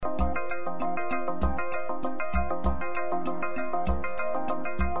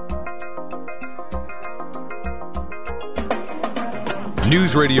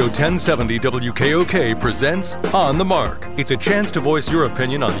News Radio 1070 WKOK presents On the Mark. It's a chance to voice your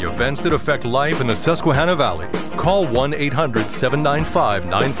opinion on the events that affect life in the Susquehanna Valley. Call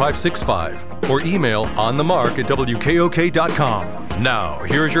 1-800-795-9565 or email onthemark@wkok.com. Now,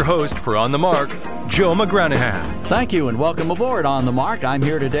 here's your host for On the Mark, Joe McGranahan. Thank you and welcome aboard On the Mark. I'm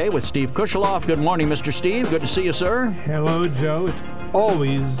here today with Steve Kusheloff. Good morning, Mr. Steve. Good to see you, sir. Hello, Joe. It's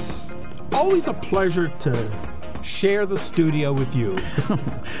always a pleasure to share the studio with you.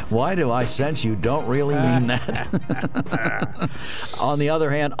 Why do I sense you don't really mean that? On the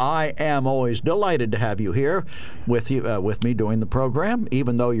other hand, I am always delighted to have you here with me doing the program.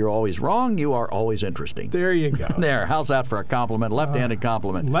 Even though you're always wrong, you are always interesting. There you go. There. How's that for a compliment? Left-handed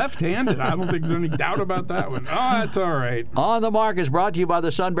compliment. Left-handed? I don't think there's any doubt about that one. Oh, that's all right. On the Mark is brought to you by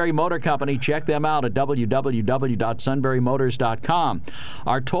the Sunbury Motor Company. Check them out at www.sunburymotors.com.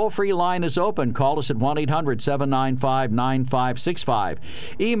 Our toll-free line is open. Call us at 1-800-795-9565.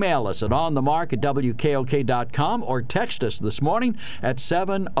 Email us at onthemark@wkok.com or text us this morning at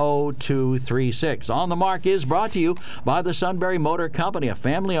 70236. On the Mark is brought to you by the Sunbury Motor Company, a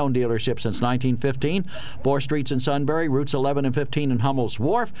family-owned dealership since 1915. 4 streets in Sunbury, routes 11 and 15 in Hummel's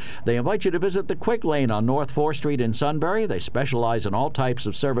Wharf. They invite you to visit the Quick Lane on North 4th Street in Sunbury. They specialize in all types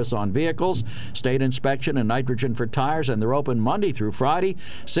of service on vehicles, state inspection, and nitrogen for tires, and they're open Monday through Friday,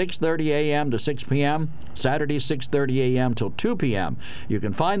 6:30 a.m. to 6 p.m., Saturdays 6:30 a.m. till 2 p.m. You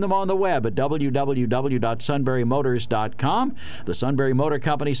can find them on the web at www.sunburymotors.com. The Sunbury Motor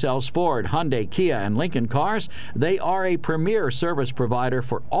Company sells Ford, Hyundai, Kia, and Lincoln cars. They are a premier service provider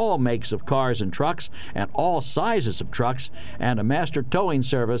for all makes of cars and trucks and all sizes of trucks, and a master towing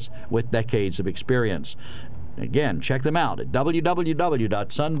service with decades of experience. Again, check them out at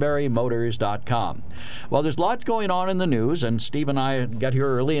www.sunburymotors.com. Well, there's lots going on in the news, and Steve and I got here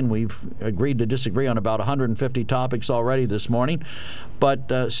early, and we've agreed to disagree on about 150 topics already this morning.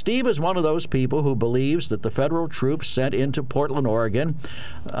 But Steve is one of those people who believes that the federal troops sent into Portland, Oregon,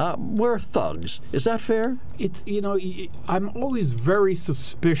 were thugs. Is that fair? It's, I'm always very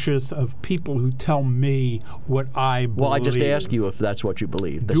suspicious of people who tell me what I believe. Well, I just asked you if that's what you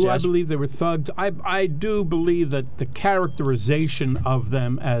believe. Do I believe they were thugs? I do believe that the characterization of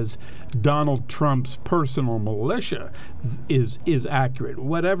them as Donald Trump's personal militia is accurate.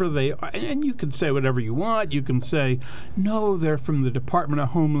 Whatever they are, and you can say whatever you want. You can say, no, they're from the Department of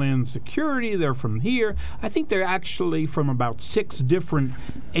Homeland Security, they're from here. I think they're actually from about 6 different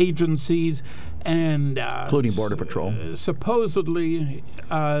agencies, and including Border Patrol. Supposedly,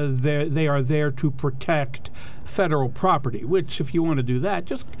 they are there to protect federal property, which, if you want to do that,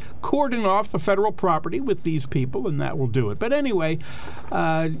 just cordon off the federal property with these people, and that will do it. But anyway,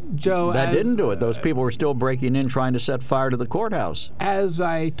 Joe... That didn't do it. Those people were still breaking in, trying to set fire to the courthouse. As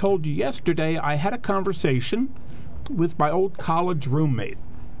I told you yesterday, I had a conversation with my old college roommate,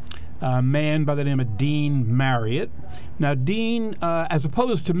 a man by the name of Dean Marriott. Now, Dean, as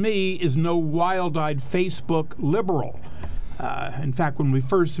opposed to me, is no wild-eyed Facebook liberal. In fact, when we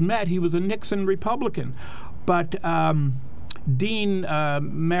first met, he was a Nixon Republican. But Dean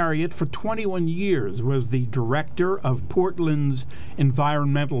Marriott, for 21 years, was the director of Portland's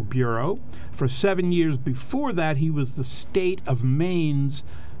Environmental Bureau. For 7 years before that, he was the state of Maine's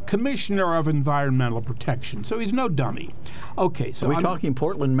Commissioner of Environmental Protection. So he's no dummy. Okay, so are we talking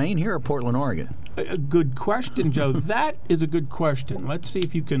Portland, Maine here, or Portland, Oregon? A good question, Joe. That is a good question. Let's see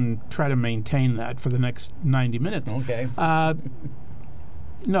if you can try to maintain that for the next 90 minutes. Okay.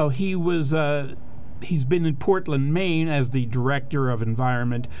 No, he was... He's been in Portland, Maine as the Director of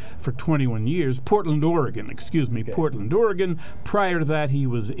Environment for 21 years. Portland, Oregon. Okay. Portland, Oregon. Prior to that, he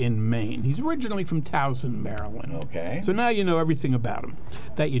was in Maine. He's originally from Towson, Maryland. Okay. So now you know everything about him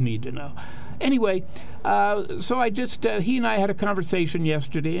that you need to know. Anyway, so I just, he and I had a conversation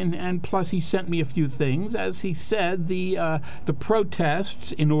yesterday, and plus he sent me a few things. As he said, the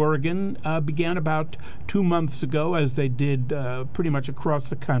protests in Oregon began about 2 months ago, as they did pretty much across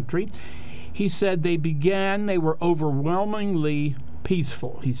the country. He said they were overwhelmingly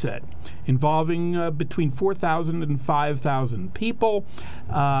peaceful, he said, involving between 4,000 and 5,000 people.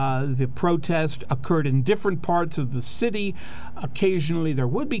 The protest occurred in different parts of the city. Occasionally there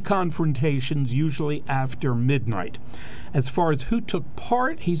would be confrontations, usually after midnight. As far as who took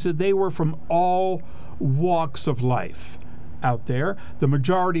part, he said they were from all walks of life out there. The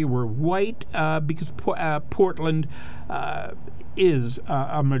majority were white because Portland is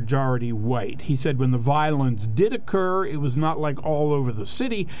a majority white. He said when the violence did occur, it was not like all over the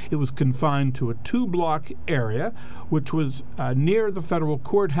city. It was confined to a 2-block area, which was near the federal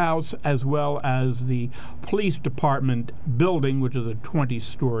courthouse as well as the police department building, which is a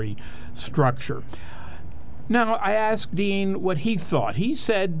 20-story structure. Now, I asked Dean what he thought. He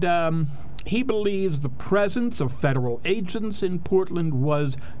said he believes the presence of federal agents in Portland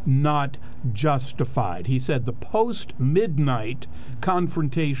was not justified. He said the post-midnight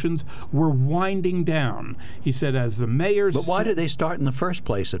confrontations were winding down. He said, as the mayor But why did they start in the first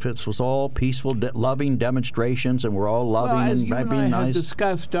place if it was all peaceful, loving demonstrations and we're all loving as and you and being I nice? have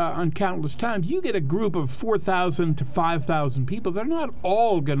discussed on countless times, you get a group of 4,000 to 5,000 people. They're not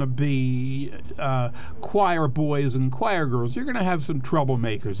all going to be choir boys and choir girls. You're going to have some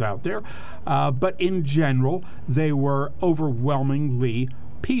troublemakers out there. But in general, they were overwhelmingly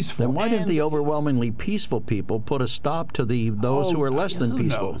peaceful. Then why didn't the overwhelmingly peaceful people put a stop to those who are less than who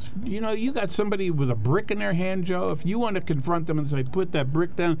peaceful? knows? You know, you got somebody with a brick in their hand, Joe. If you want to confront them and say, put that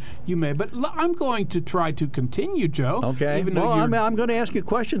brick down, you may. But I'm going to try to continue, Joe. Okay. Even though Well, I'm going to ask you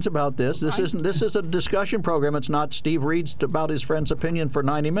questions about this. This is a discussion program. It's not Steve Reed's about his friend's opinion for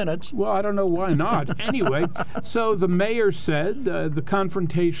 90 minutes. Well, I don't know why not. Anyway, so the mayor said the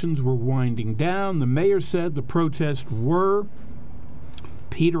confrontations were winding down. The mayor said the protests were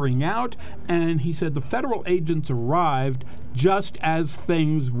petering out, and he said the federal agents arrived just as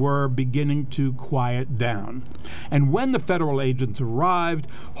things were beginning to quiet down. And when the federal agents arrived,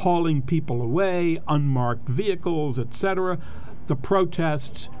 hauling people away, unmarked vehicles, etc., the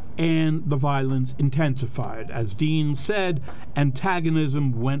protests and the violence intensified. As Dean said,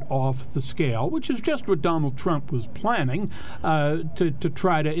 antagonism went off the scale, which is just what Donald Trump was planning, to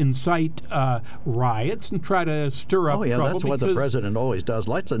try to incite riots and try to stir up trouble. That's what the president always does.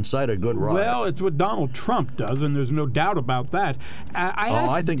 Let's incite a good riot. Well, it's what Donald Trump does, and there's no doubt about that.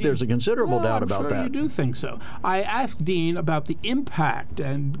 I think there's a considerable doubt about that. I'm sure you do think so. I asked Dean about the impact,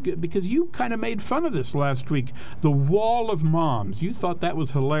 and because you kind of made fun of this last week, the wall of moms. You thought that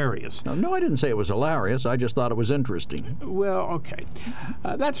was hilarious. No, I didn't say it was hilarious. I just thought it was interesting. Well, okay.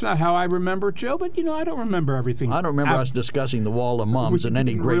 That's not how I remember it, Joe, but, I don't remember everything. I don't remember us discussing the wall of moms in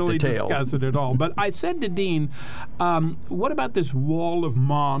any great really detail. Discuss it at all. But I said to Dean, what about this wall of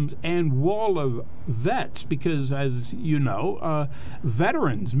moms and wall of vets? Because, as you know,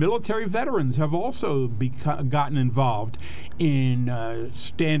 veterans, military veterans, have also gotten involved in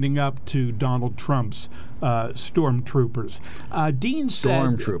standing up to Donald Trump's stormtroopers. Dean said...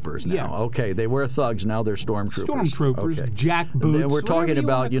 Stormtroopers now. Yeah. Okay, they were thugs, now they're stormtroopers. Stormtroopers, okay. jackboots. We're talking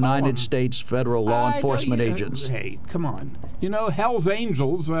about United States States federal law enforcement agents. Hey, come on. Hell's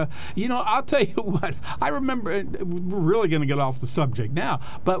Angels. I'll tell you what. I remember, we're really going to get off the subject now,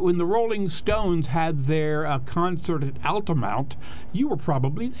 but when the Rolling Stones had their concert at Altamont, you were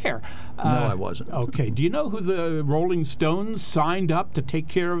probably there. No, I wasn't. Okay. Do you know who the Rolling Stones signed up to take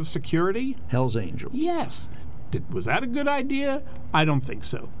care of security? Hell's Angels. Yes. Was that a good idea? I don't think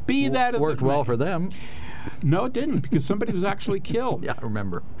so. Be that as it worked may. well for them. No, it didn't, because somebody was actually killed. Yeah, I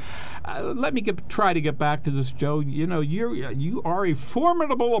remember. Let me try to get back to this, Joe. You are a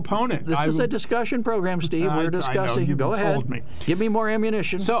formidable opponent. This is a discussion program, Steve. We're discussing. I know, Go ahead. Told me. Give me more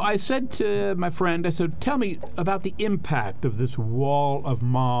ammunition. So I said to my friend, tell me about the impact of this wall of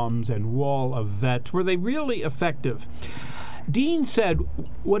moms and wall of vets. Were they really effective? Dean said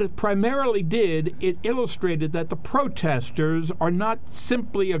what it primarily did, it illustrated that the protesters are not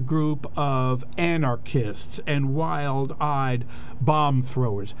simply a group of anarchists and wild-eyed bomb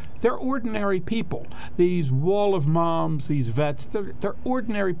throwers. They're ordinary people. These wall of moms, these vets, they're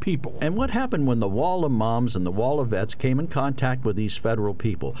ordinary people. And what happened when the wall of moms and the wall of vets came in contact with these federal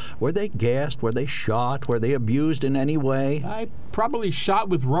people? Were they gassed? Were they shot? Were they abused in any way? I probably shot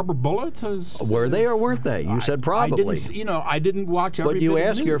with rubber bullets. Were they or weren't they? You said probably. I didn't watch every But you bit of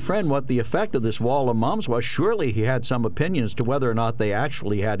asked news. your friend what the effect of this wall of moms was. Surely he had some opinions to whether or not they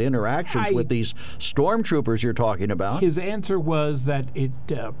actually had interactions with these stormtroopers you're talking about. His answer was that it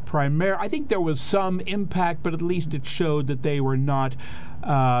I think there was some impact, but at least it showed that they were not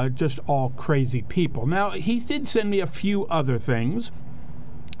just all crazy people. Now, he did send me a few other things.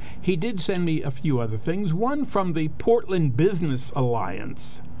 One from the Portland Business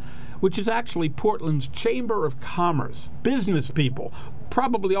Alliance, which is actually Portland's Chamber of Commerce. Business people,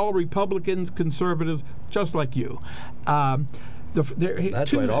 probably all Republicans, conservatives, just like you.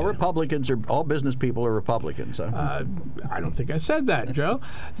 That's right. All business people are Republicans. Huh? I don't think I said that, Joe.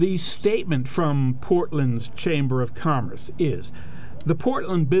 The statement from Portland's Chamber of Commerce is, the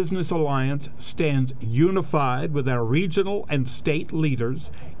Portland Business Alliance stands unified with our regional and state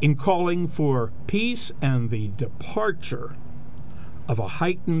leaders in calling for peace and the departure of a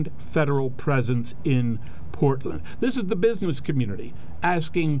heightened federal presence in Portland. This is the business community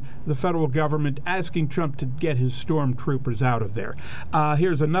asking the federal government, asking Trump to get his stormtroopers out of there.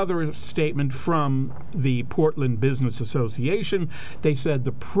 Here's another statement from the Portland Business Association. They said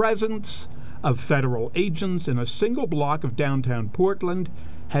the presence of federal agents in a single block of downtown Portland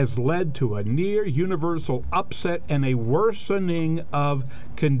has led to a near universal upset and a worsening of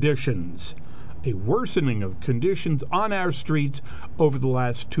conditions. A worsening of conditions on our streets over the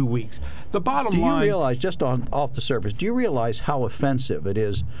last 2 weeks. The bottom line... Do you realize, just off the surface, do you realize how offensive it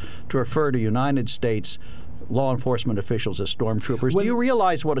is to refer to United States law enforcement officials as stormtroopers? Do you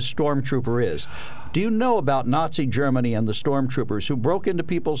realize what a stormtrooper is? Do you know about Nazi Germany and the stormtroopers who broke into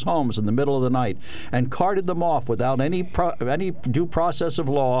people's homes in the middle of the night and carted them off without any due process of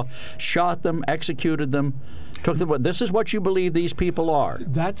law, shot them, executed them? This is what you believe these people are.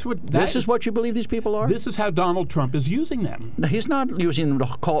 This is what you believe these people are? This is how Donald Trump is using them. No, he's not using them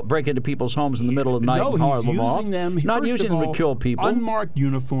to break into people's homes in the middle of the night and haul them off. He's not using them to kill people. Unmarked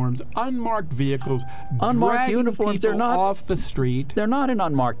uniforms, unmarked vehicles, unmarked uniforms. They're not off the street. They're not in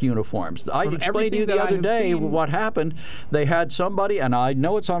unmarked uniforms. I explained to you the other day what happened. They had somebody, and I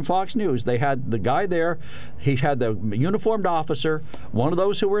know it's on Fox News. They had the guy there. He had the uniformed officer, one of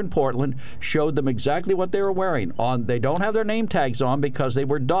those who were in Portland, showed them exactly what they were wearing. They don't have their name tags on because they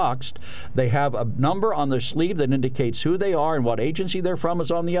were doxxed. They have a number on their sleeve that indicates who they are and what agency they're from is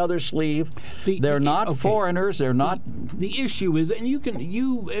on the other sleeve. They're not foreigners. They're not. The issue is, and you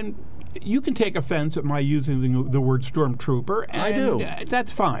can take offense at my using the word stormtrooper. And I do.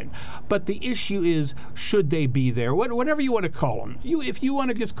 That's fine. But the issue is, should they be there? Whatever you want to call them. If you want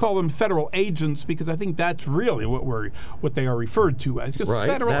to just call them federal agents, because I think that's really what they are referred to as.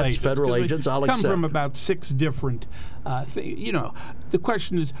 Right. That's federal agents. I'll accept. Come from about 6 different. The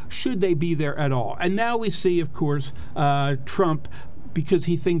question is, should they be there at all? And now we see, of course, Trump. Because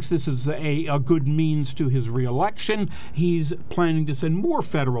he thinks this is a good means to his reelection, he's planning to send more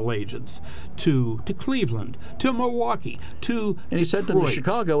federal agents to Cleveland, to Milwaukee, to And he sent them to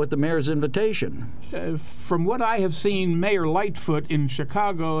Chicago at the mayor's invitation. From what I have seen, Mayor Lightfoot in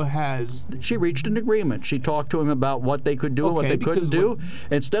Chicago has... She reached an agreement. She talked to him about what they could do and what they couldn't do.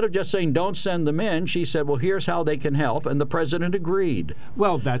 Instead of just saying, don't send them in, she said, well, here's how they can help, and the president agreed.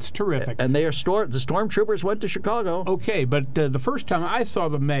 Well, that's terrific. And the stormtroopers went to Chicago. Okay, but the first time I saw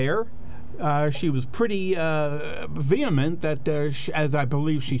the mayor, she was pretty vehement that, as I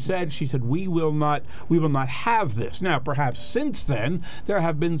believe she said, we will not have this. Now, perhaps since then there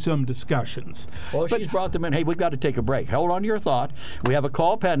have been some discussions. Well, she's brought them in. Hey, we've got to take a break. Hold on to your thought. We have a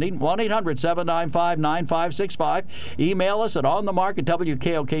call pending. 1-800-795-9565. Email us at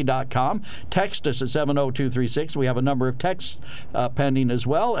onthemark@wkok.com. Text us at 70236. We have a number of texts pending as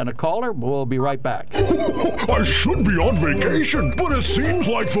well, and a caller. We'll be right back. I should be on vacation, but it seems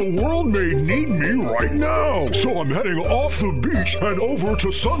like the world may need me right now. So I'm heading off the beach and over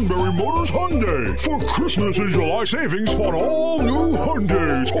to Sunbury Motors Hyundai for Christmas and July savings on all new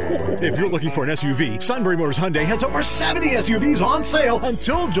Hyundais. If you're looking for an SUV, Sunbury Motors Hyundai has over 70 SUVs on sale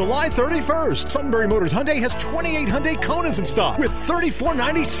until July 31st. Sunbury Motors Hyundai has 28 Hyundai Konas in stock with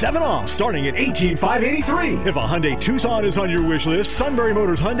 $34.97 off, starting at $18,583. If a Hyundai Tucson is on your wish list, Sunbury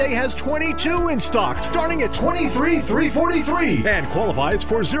Motors Hyundai has 22 in stock, starting at $23,343, and qualifies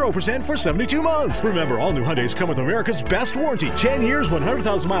for 0% for 72 months. Remember, all new Hyundais come with America's best warranty: 10 years,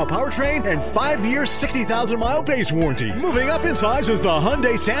 100,000-mile powertrain, and 5 years, 60,000-mile base warranty. Moving up in size is the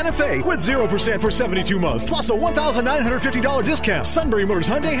Hyundai Santa Fe with 0% for 72 months, plus a $1,950 discount. Sunbury Motors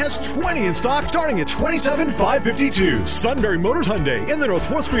Hyundai has 20 in stock, starting at $27,552. Sunbury Motors Hyundai in the North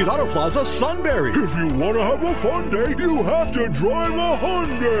 4th Street Auto Plaza, Sunbury. If you want to have a fun day, you have to drive a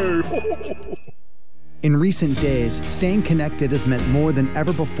Hyundai. In recent days, staying connected has meant more than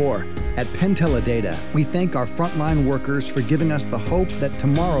ever before. At Penn Teledata, we thank our frontline workers for giving us the hope that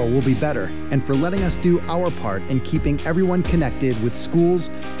tomorrow will be better, and for letting us do our part in keeping everyone connected with schools,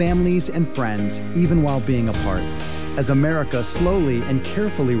 families, and friends, even while being apart. As America slowly and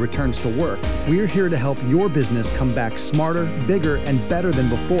carefully returns to work, we're here to help your business come back smarter, bigger, and better than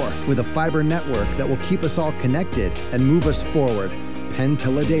before with a fiber network that will keep us all connected and move us forward. Penn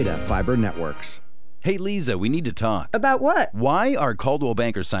Teledata Fiber Networks. Hey, Lisa, we need to talk. About what? Why are Caldwell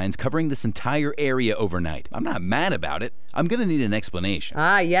Banker signs covering this entire area overnight? I'm not mad about it. I'm going to need an explanation.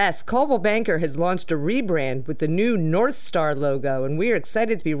 Ah, yes. Caldwell Banker has launched a rebrand with the new North Star logo, and we're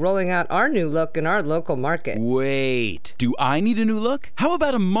excited to be rolling out our new look in our local market. Wait, do I need a new look? How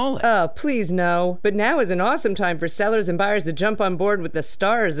about a mullet? Oh, please no. But now is an awesome time for sellers and buyers to jump on board with the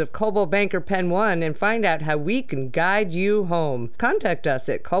stars of Caldwell Banker Pen 1 and find out how we can guide you home. Contact us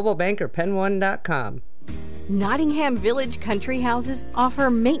at CaldwellBankerPen1.com. Nottingham Village Country Houses offer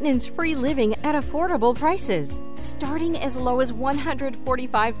maintenance-free living at affordable prices, starting as low as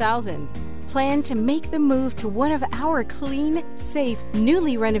 $145,000. plan to make the move to one of our clean, safe,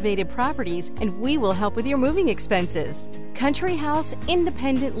 newly renovated properties, and we will help with your moving expenses. Country House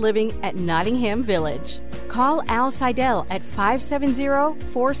Independent Living at Nottingham Village. Call Al Seidel at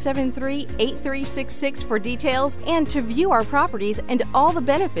 570-473-8366 for details and to view our properties and all the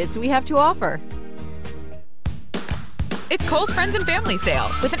benefits we have to offer. It's Kohl's Friends and Family Sale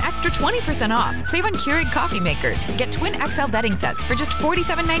with an extra 20% off. Save on Keurig coffee makers. Get Twin XL bedding sets for just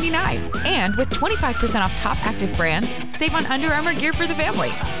 $47.99. And with 25% off top active brands, save on Under Armour gear for the family.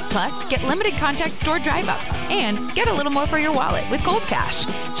 Plus, get limited contact store drive up. And get a little more for your wallet with Kohl's Cash.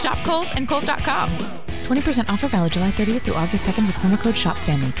 Shop Kohl's and Kohl's.com. 20% offer valid July 30th through August 2nd with promo code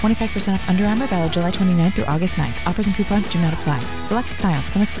SHOPFAMILY. 25% off Under Armour valid July 29th through August 9th. Offers and coupons do not apply. Select style.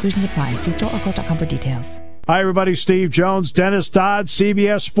 Some exclusions apply. See store or Kohl's.com for details. Hi, everybody. Steve Jones, Dennis Dodd,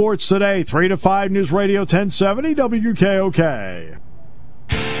 CBS Sports Today, 3 to 5 News Radio 1070 WKOK.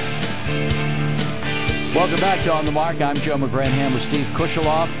 Welcome back to On the Mark. I'm Joe McGranham with Steve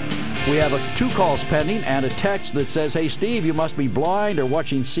Kusheloff. We have 2 calls pending and a text that says, hey, Steve, you must be blind or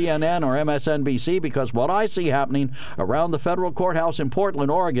watching CNN or MSNBC because what I see happening around the federal courthouse in Portland,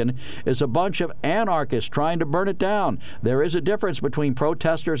 Oregon, is a bunch of anarchists trying to burn it down. There is a difference between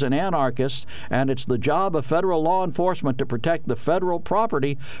protesters and anarchists, and it's the job of federal law enforcement to protect the federal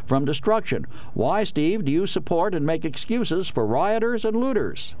property from destruction. Why, Steve, do you support and make excuses for rioters and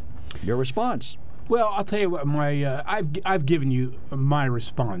looters? Your response. Well, I'll tell you what, I've given you my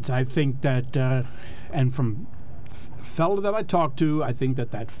response. I think that, and from the fellow that I talked to, I think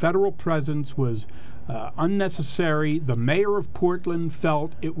that federal presence was unnecessary. The mayor of Portland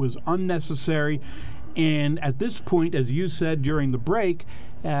felt it was unnecessary. And at this point, as you said during the break,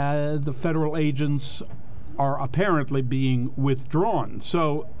 the federal agents are apparently being withdrawn.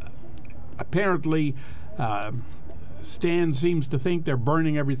 So apparently Stan seems to think they're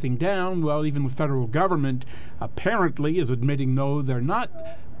burning everything down. Well, even the federal government apparently is admitting, no, they're not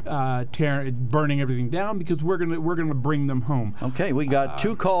burning everything down because we're gonna bring them home. Okay, we got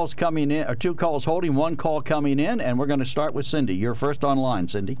 2 calls coming in, or 2 calls holding, 1 call coming in, and we're going to start with Cindy. You're first online,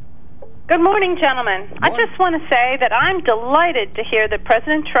 Cindy. Good morning, gentlemen. I just want to say that I'm delighted to hear that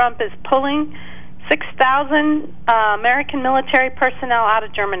President Trump is pulling 6,000 American military personnel out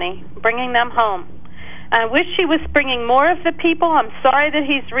of Germany, bringing them home. I wish he was bringing more of the people. I'm sorry that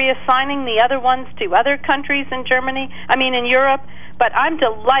he's reassigning the other ones to other countries in in Europe, but I'm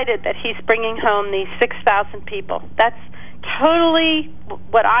delighted that he's bringing home these 6,000 people. That's totally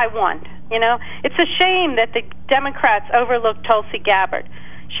what I want. You know, it's a shame that the Democrats overlooked Tulsi Gabbard.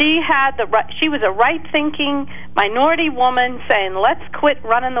 She was a right-thinking minority woman saying, let's quit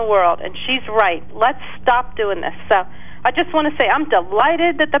running the world, and she's right. Let's stop doing this. So I just want to say I'm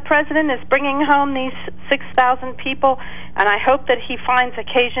delighted that the president is bringing home these 6,000 people, and I hope that he finds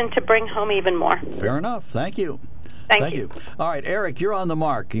occasion to bring home even more. Fair enough. Thank you. Thank you. All right, Eric, you're on the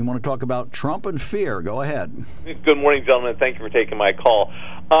mark. You want to talk about Trump and fear. Go ahead. Good morning, gentlemen. Thank you for taking my call.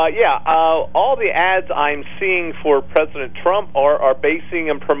 All the ads I'm seeing for President Trump are basing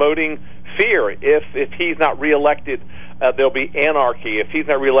and promoting fear. If he's not reelected, there'll be anarchy. If he's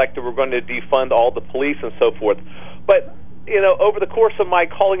not reelected, we're going to defund all the police and so forth. But, over the course of my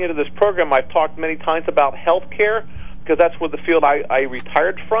calling into this program, I've talked many times about health care, because that's what the field I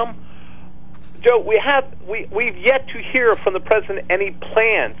retired from. Joe, we've yet to hear from the president any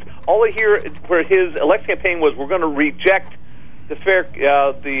plans. All I hear for his election campaign was we're going to reject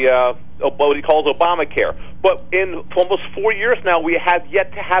what he calls Obamacare. But for almost 4 years now, we have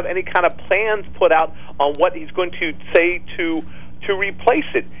yet to have any kind of plans put out on what he's going to say to replace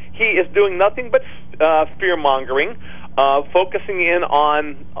it. He is doing nothing but fear-mongering, focusing in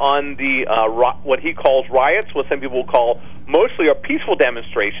on the what he calls riots, what some people call mostly are peaceful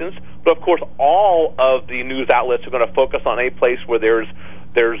demonstrations. But of course, all of the news outlets are going to focus on a place where there's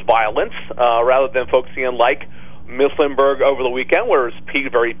violence, rather than focusing on like Mifflinburg over the weekend, where it's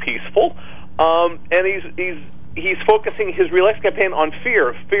very peaceful. And he's focusing his re-election campaign on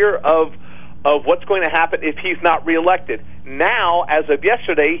fear of what's going to happen if he's not reelected. Now, as of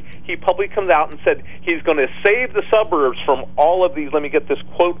yesterday, he publicly comes out and said he's going to save the suburbs from all of these. Let me get this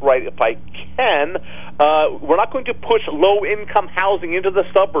quote right if I can. We're not going to push low-income housing into the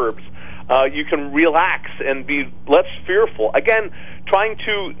suburbs. You can relax and be less fearful. Again, trying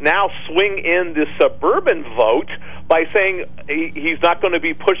to now swing in the suburban vote by saying he's not going to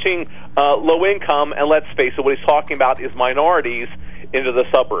be pushing low income, and let's face it, what he's talking about is minorities into the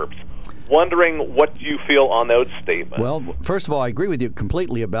suburbs. wondering what you feel on those statements. Well, first of all, I agree with you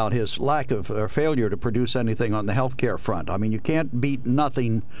completely about his lack of or failure to produce anything on the health care front. I mean, you can't beat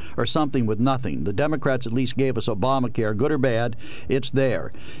nothing or something with nothing. The Democrats at least gave us Obamacare, good or bad, it's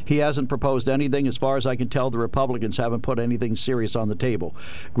there. He hasn't proposed anything. As far as I can tell, the Republicans haven't put anything serious on the table.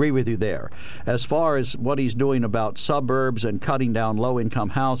 Agree with you there. As far as what he's doing about suburbs and cutting down low-income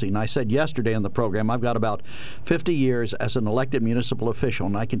housing, I said yesterday on the program, I've got about 50 years as an elected municipal official,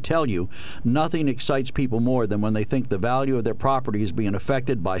 and I can tell you nothing excites people more than when they think the value of their property is being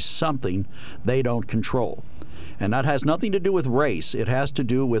affected by something they don't control. And that has nothing to do with race. It has to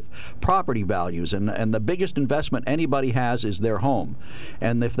do with property values. And the biggest investment anybody has is their home.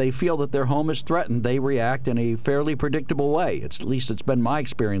 And if they feel that their home is threatened, they react in a fairly predictable way. At least it's been my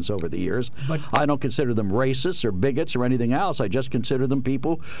experience over the years. But I don't consider them racists or bigots or anything else. I just consider them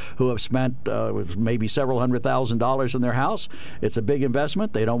people who have spent maybe several $100,000 in their house. It's a big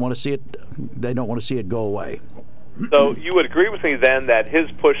investment. They don't want to see it. They don't want to see it go away. So you would agree with me then that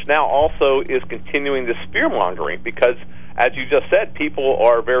his push now also is continuing this fear-mongering because, as you just said, people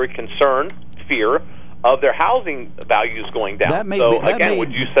are very concerned, fear, of their housing values going down.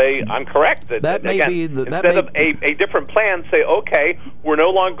 Would you say I'm correct? Instead of a different plan, say, okay, we're no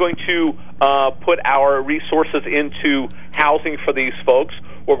longer going to put our resources into housing for these folks.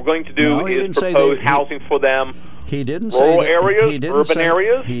 What we're going to do is propose housing for them. He didn't rural say that. areas, urban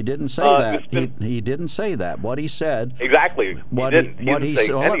areas. He didn't say that. He didn't say that. What he said exactly.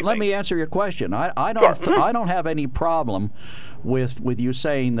 Let me answer your question. I don't have any problem with you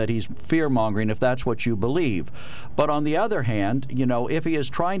saying that he's fear-mongering if that's what you believe. But on the other hand, if he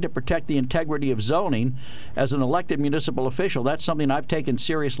is trying to protect the integrity of zoning as an elected municipal official, that's something I've taken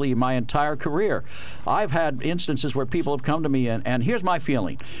seriously my entire career. I've had instances where people have come to me, and here's my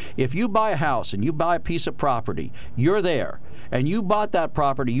feeling. If you buy a house and you buy a piece of property, you're there, and you bought that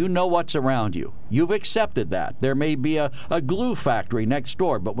property, you know what's around you. You've accepted that. There may be a glue factory next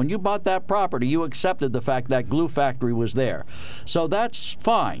door, but when you bought that property, you accepted the fact that glue factory was there. So that's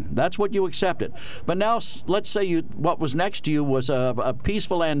fine. That's what you accepted. But now let's say what was next to you was a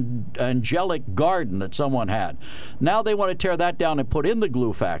peaceful and angelic garden that someone had. Now they want to tear that down and put in the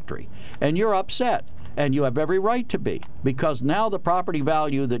glue factory, and you're upset. And you have every right to be, because now the property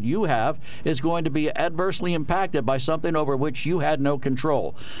value that you have is going to be adversely impacted by something over which you had no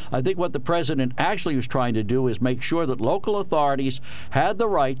control. I think what the president actually was trying to do is make sure that local authorities had the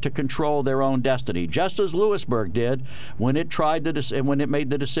right to control their own destiny, just as Lewisburg did when it made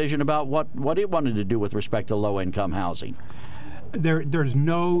the decision about what it wanted to do with respect to low-income housing. There is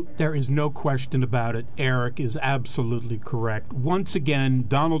no question about it. Eric is absolutely correct. Once again,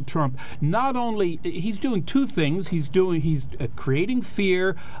 Donald Trump, not only he's doing two things. He's creating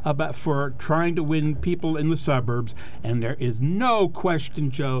fear for trying to win people in the suburbs, and there is no question,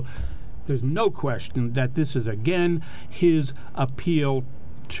 Joe. There's no question that this is again his appeal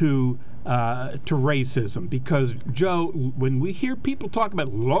to racism, because Joe, when we hear people talk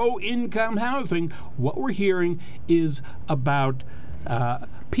about low-income housing, what we're hearing is about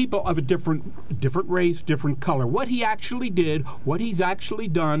people of a different race, different color. What he actually did, what he's actually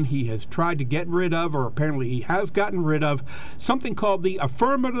done, he has tried to get rid of, or apparently he has gotten rid of, something called the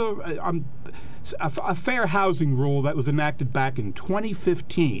a fair housing rule that was enacted back in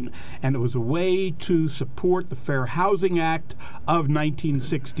 2015, and it was a way to support the Fair Housing Act of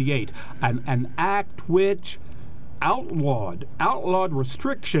 1968, an act which outlawed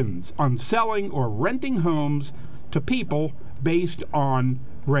restrictions on selling or renting homes to people based on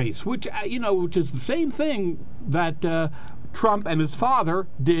race, which is the same thing that Trump and his father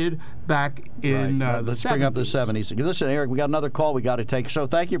did back in the 70s. Let's bring up the 70s. Listen, Eric, we got another call we got to take. So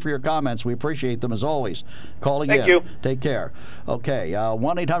thank you for your comments. We appreciate them as always. Call again. Thank you. Take care. Okay,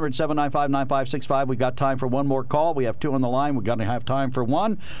 1-800-795-9565. We got time for one more call. We have two on the line. We're going to have time for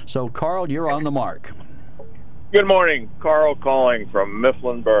one. So, Carl, you're on the mark. Good morning. Carl calling from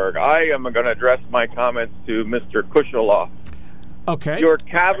Mifflinburg. I am going to address my comments to Mr. Kushaloff. Okay. Your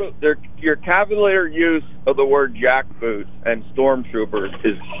cavalier use of the word jackboots and stormtroopers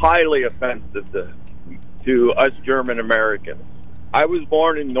is highly offensive to us German Americans. I was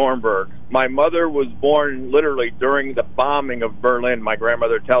born in Nuremberg. My mother was born literally during the bombing of Berlin. My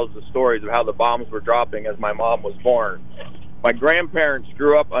grandmother tells the stories of how the bombs were dropping as my mom was born. My grandparents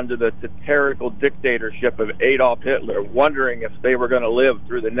grew up under the tyrannical dictatorship of Adolf Hitler, wondering if they were going to live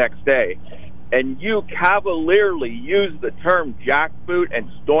through the next day. And you cavalierly use the term jackboot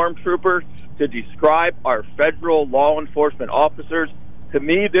and stormtrooper to describe our federal law enforcement officers. To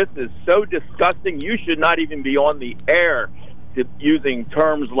me, this is so disgusting. You should not even be on the air using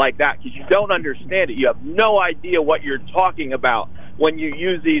terms like that, because you don't understand it. You have no idea what you're talking about. when you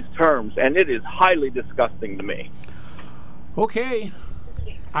use these terms, and it is highly disgusting to me. Okay.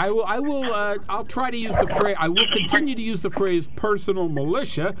 I'll try to use the phrase. I will continue to use the phrase personal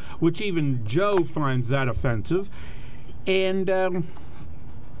militia, which even Joe finds that offensive. And okay.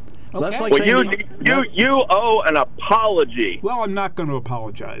 Well, you owe an apology. Well, I'm not going to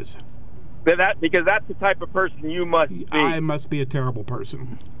apologize. Because that's the type of person you must be. I must be a terrible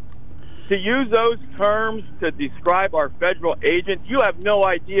person. To use those terms to describe our federal agents, you have no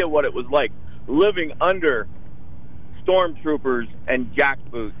idea what it was like living under stormtroopers and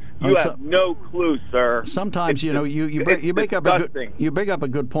jackboots. You have no clue, sir. Sometimes, you make up a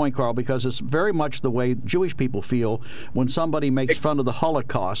good point, Carl, because it's very much the way Jewish people feel when somebody makes fun of the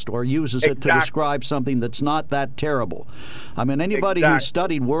Holocaust or uses it to describe something that's not that terrible. I mean, anybody who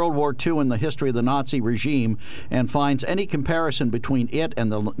studied World War II and the history of the Nazi regime and finds any comparison between it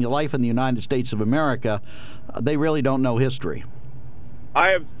and the life in the United States of America, they really don't know history. I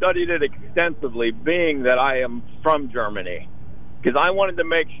have studied it extensively, being that I am from Germany, because I wanted to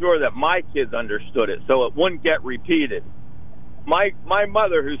make sure that my kids understood it so it wouldn't get repeated. My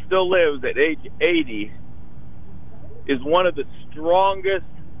mother, who still lives at age 80, is one of the strongest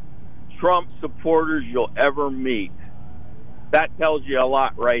Trump supporters you'll ever meet. That tells you a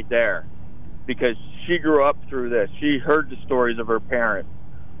lot right there, because she grew up through this. She heard the stories of her parents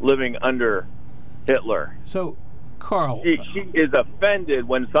living under Hitler. So, Carl, she is offended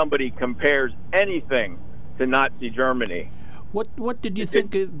when somebody compares anything to Nazi Germany. What did you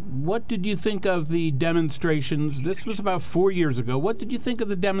think? What did you think of the demonstrations? This was about 4 years ago. What did you think of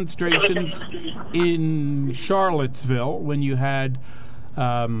the demonstrations in Charlottesville when you had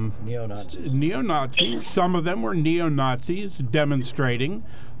neo-Nazis? Some of them were neo-Nazis demonstrating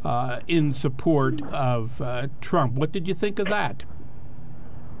in support of Trump. What did you think of that?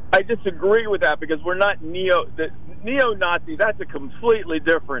 I disagree with that, because we're not neo-Nazi. That's a completely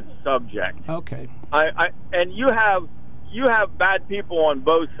different subject. Okay. And you have bad people on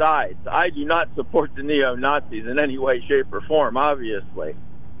both sides. I do not support the neo-Nazis in any way, shape, or form, obviously.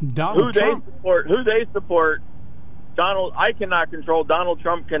 Donald Trump. Who they support, I cannot control. Donald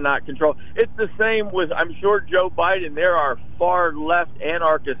Trump cannot control. It's the same with, I'm sure, Joe Biden. There are far left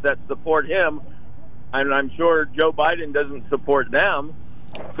anarchists that support him, and I'm sure Joe Biden doesn't support them.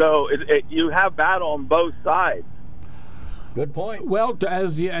 So you have battle on both sides. Good point. Well,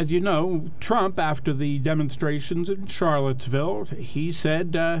 as you know, Trump, after the demonstrations in Charlottesville, he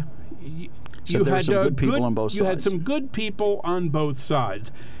said you had some good people on both sides. You had some good people on both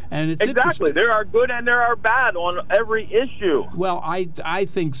sides. And it's exactly. There are good and there are bad on every issue. Well, I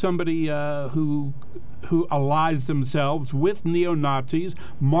think somebody who allies themselves with neo-Nazis,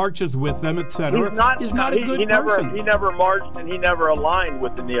 marches with them, etc., is not a good person. He never marched and he never aligned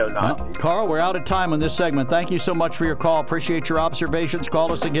with the neo-Nazis. Well, Carl, we're out of time on this segment. Thank you so much for your call. Appreciate your observations.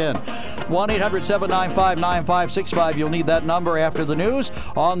 Call us again. 1-800-795-9565. You'll need that number after the news.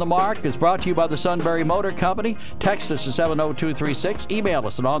 On the Mark is brought to you by the Sunbury Motor Company. Text us at 70236. Email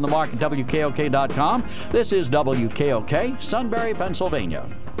us at onthemark@wkok.com. This is WKOK, Sunbury, Pennsylvania.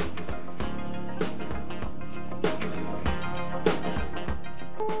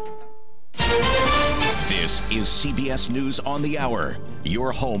 This is CBS News on the Hour,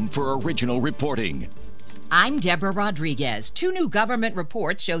 your home for original reporting. I'm Deborah Rodriguez. 2 new government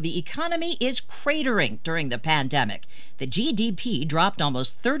reports show the economy is cratering during the pandemic. The GDP dropped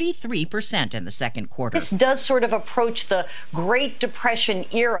almost 33% in the second quarter. This does sort of approach the Great Depression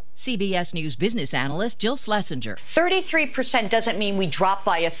era. CBS News business analyst Jill Schlesinger. 33% doesn't mean we drop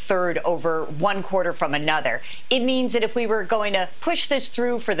by a third over one quarter from another. It means that if we were going to push this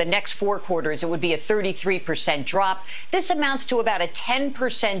through for the next 4 quarters, it would be a 33% drop. This amounts to about a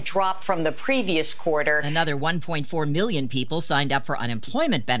 10% drop from the previous quarter. Another 1.4 million people signed up for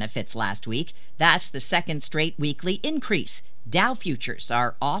unemployment benefits last week. That's the second straight weekly increase. Dow futures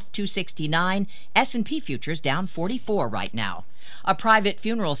are off 269, S&P futures down 44 right now. A private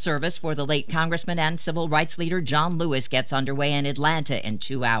funeral service for the late Congressman and civil rights leader John Lewis gets underway in Atlanta in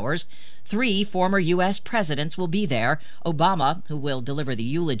 2 hours. 3 former U.S. presidents will be there: Obama, who will deliver the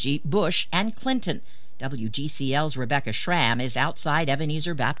eulogy, Bush, and Clinton. WGCL's Rebecca Schramm is outside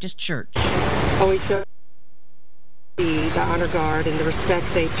Ebenezer Baptist Church. Always so the honor guard and the respect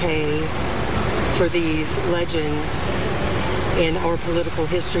they pay for these legends in our political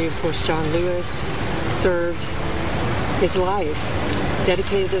history. Of course, John Lewis served his life,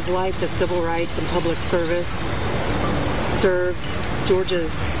 dedicated his life to civil rights and public service, served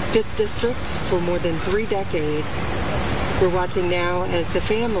Georgia's 5th District for more than 3 decades, We're watching now as the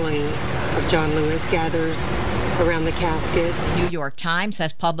family of John Lewis gathers around the casket. The New York Times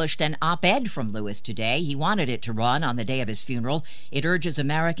has published an op-ed from Lewis today. He wanted it to run on the day of his funeral. It urges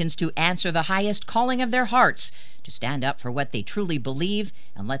Americans to answer the highest calling of their hearts, to stand up for what they truly believe,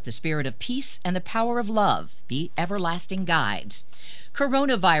 and let the spirit of peace and the power of love be everlasting guides.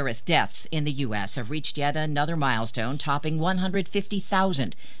 Coronavirus deaths in the U.S. have reached yet another milestone, topping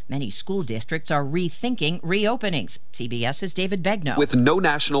 150,000. Many school districts are rethinking reopenings. CBS's David Begnaud. With no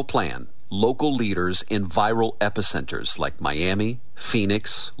national plan, local leaders in viral epicenters like Miami,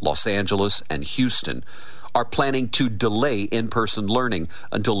 Phoenix, Los Angeles, and Houston are planning to delay in-person learning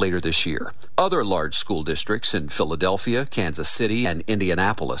until later this year. Other large school districts in Philadelphia, Kansas City, and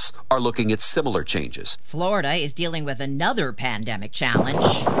Indianapolis are looking at similar changes. Florida is dealing with another pandemic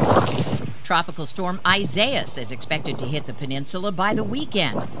challenge. Tropical storm Isaias is expected to hit the peninsula by the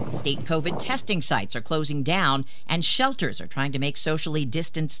weekend. State COVID testing sites are closing down, and shelters are trying to make socially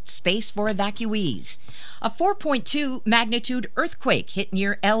distanced space for evacuees. A 4.2 magnitude earthquake hit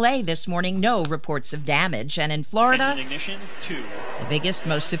near L.A. this morning. No reports of damage. And in Florida, the biggest,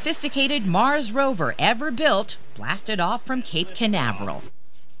 most sophisticated Mars rover ever built blasted off from Cape Canaveral.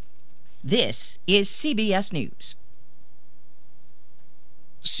 This is CBS News.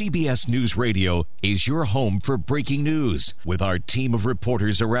 CBS News Radio is your home for breaking news. With our team of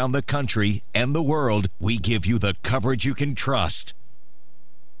reporters around the country and the world, we give you the coverage you can trust.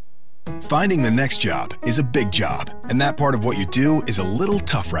 Finding the next job is a big job, and that part of what you do is a little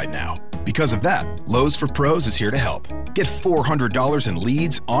tough right now. Because of that, Lowe's for Pros is here to help. Get $400 in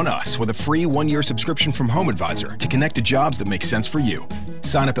leads on us with a free 1-year subscription from HomeAdvisor to connect to jobs that make sense for you.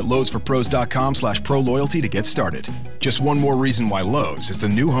 Sign up at lowesforpros.com/pro-loyalty to get started. Just one more reason why Lowe's is the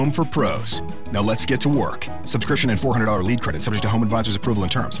new home for pros. Now let's get to work. Subscription and $400 lead credit subject to HomeAdvisor's approval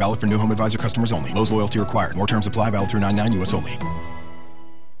and terms. Valid for new HomeAdvisor customers only. Lowe's loyalty required. More terms apply. Valid through 9/9 U.S. only.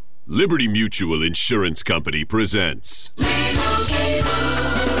 Liberty Mutual Insurance Company presents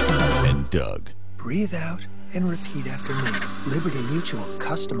and Doug. Breathe out and repeat after me. Liberty Mutual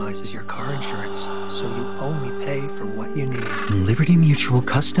customizes your car insurance so you only pay for what you need. Liberty Mutual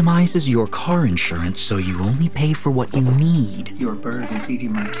customizes your car insurance so you only pay for what you need. Your bird is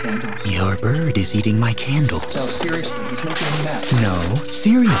eating my candles. Your bird is eating my candles. No, seriously, he's making a mess. No,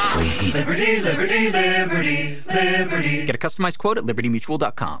 seriously, he's... Liberty, liberty, liberty, liberty. Get a customized quote at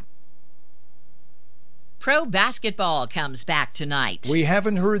libertymutual.com. Pro basketball comes back tonight. We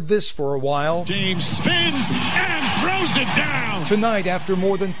haven't heard this for a while. James spins and throws it down. Tonight, after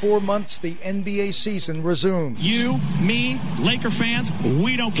more than 4 months, the NBA season resumes. You, me, Laker fans,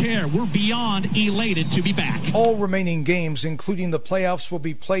 we don't care. We're beyond elated to be back. All remaining games, including the playoffs, will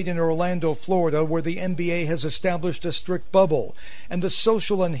be played in Orlando, Florida, where the NBA has established a strict bubble. And the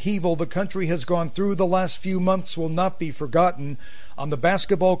social upheaval the country has gone through the last few months will not be forgotten. On the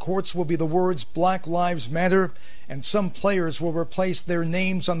basketball courts will be the words Black Lives Matter, and some players will replace their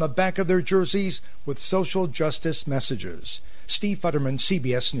names on the back of their jerseys with social justice messages. Steve Futterman,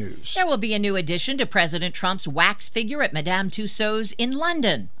 CBS News. There will be a new addition to President Trump's wax figure at Madame Tussauds in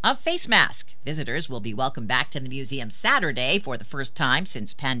London, a face mask. Visitors will be welcomed back to the museum Saturday for the first time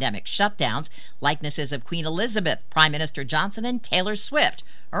since pandemic shutdowns. Likenesses of Queen Elizabeth, Prime Minister Johnson, and Taylor Swift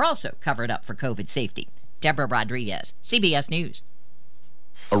are also covered up for COVID safety. Deborah Rodriguez, CBS News.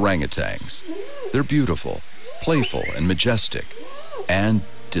 Orangutans. They're beautiful, playful, and majestic, and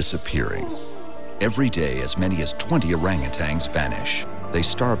disappearing. Every day, as many as 20 orangutans vanish. They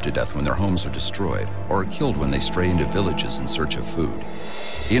starve to death when their homes are destroyed, or are killed when they stray into villages in search of food.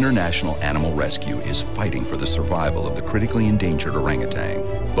 International Animal Rescue is fighting for the survival of the critically endangered orangutan,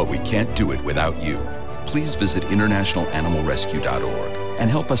 but we can't do it without you. Please visit internationalanimalrescue.org and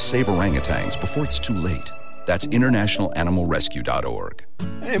help us save orangutans before it's too late. That's internationalanimalrescue.org.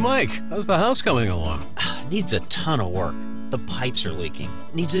 Hey, Mike, how's the house coming along? Needs a ton of work. The pipes are leaking.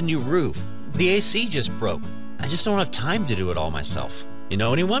 Needs a new roof. The AC just broke. I just don't have time to do it all myself. You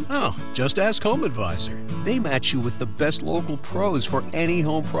know anyone? Oh, just ask HomeAdvisor. They match you with the best local pros for any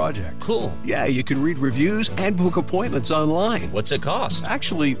home project. Cool. Yeah, you can read reviews and book appointments online. What's it cost?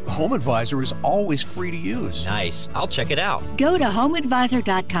 Actually, HomeAdvisor is always free to use. Nice. I'll check it out. Go to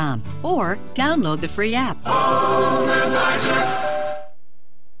HomeAdvisor.com or download the free app. HomeAdvisor.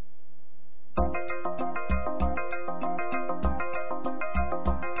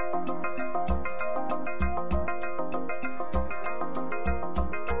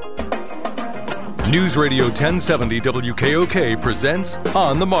 News Radio 1070 WKOK presents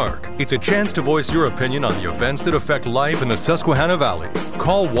On the Mark. It's a chance to voice your opinion on the events that affect life in the Susquehanna Valley.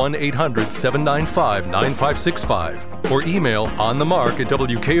 Call 1-800-795-9565 or email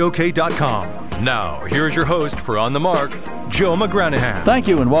onthemark@wkok.com. Now, here's your host for On the Mark, Joe McGranahan. Thank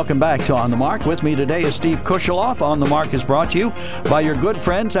you, and welcome back to On the Mark. With me today is Steve Kusheloff. On the Mark is brought to you by your good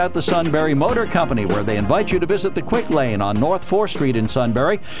friends at the Sunbury Motor Company, where they invite you to visit the Quick Lane on North 4th Street in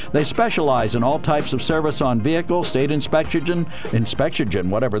Sunbury. They specialize in all types of service on vehicles, state inspection,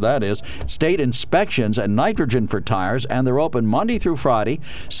 whatever that is, state inspections and nitrogen for tires, and they're open Monday through Friday,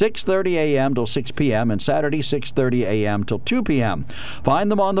 6:30 a.m. till 6 p.m., and Saturday, 6:30 a.m. till 2 p.m. Find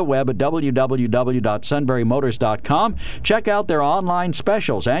them on the web at www.sunburymotors.com. Check out their online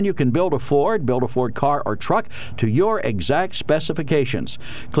specials, and you can build a Ford car or truck to your exact specifications.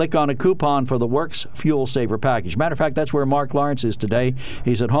 Click on a coupon for the Works Fuel Saver package. Matter of fact, that's where Mark Lawrence is today.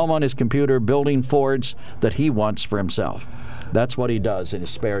 He's at home on his computer building Fords that he wants for himself. That's what he does in his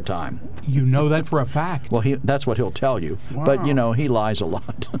spare time. You know that for a fact. Well, that's what he'll tell you. Wow. But, he lies a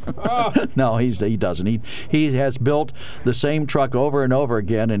lot. No, he doesn't. He has built the same truck over and over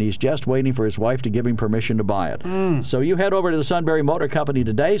again, and he's just waiting for his wife to give him permission to buy it. So you head over to the Sunbury Motor Company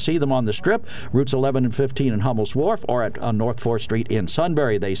today. See them on the Strip, routes 11 and 15 in Hummel's Wharf, or on North 4th Street in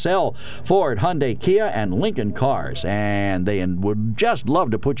Sunbury. They sell Ford, Hyundai, Kia, and Lincoln cars, and they would just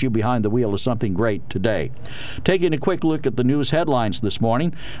love to put you behind the wheel of something great today. Taking a quick look at the news headlines this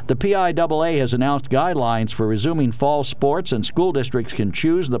morning, the PIAA has announced guidelines for resuming fall sports, and school districts can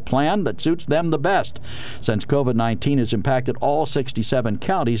choose the plan that suits them the best, since COVID-19 has impacted all 67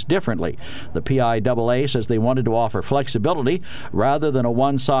 counties differently. The PIAA says they wanted to offer flexibility rather than a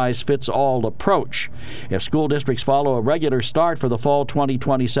one-size-fits-all approach. If school districts follow a regular start for the fall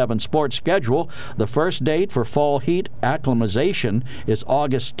 2027 sports schedule, the first date for fall heat acclimatization is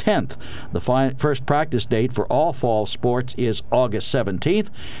August 10th. The first practice date for all fall sports is August 17th,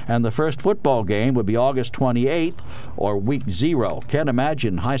 and the first football game would be August 28th, or week 0. Can't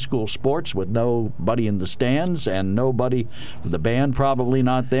imagine high school sports with nobody in the stands and nobody, the band probably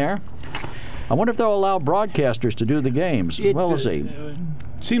not there. I wonder if they'll allow broadcasters to do the games. We'll see.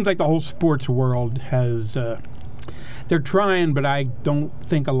 Seems like the whole sports world has... They're trying, but I don't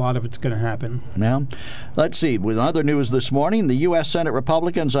think a lot of it's going to happen. Now, let's see. With other news this morning, the U.S. Senate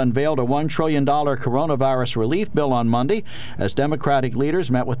Republicans unveiled a $1 trillion coronavirus relief bill on Monday as Democratic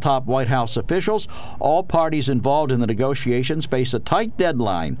leaders met with top White House officials. All parties involved in the negotiations face a tight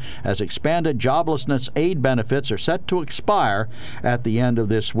deadline as expanded joblessness aid benefits are set to expire at the end of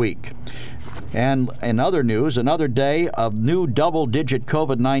this week. And in other news, another day of new double-digit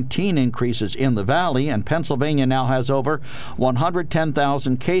COVID-19 increases in the Valley, and Pennsylvania now has over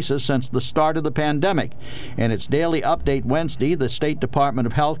 110,000 cases since the start of the pandemic. In its daily update Wednesday, the State Department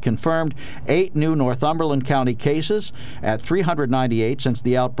of Health confirmed 8 new Northumberland County cases at 398 since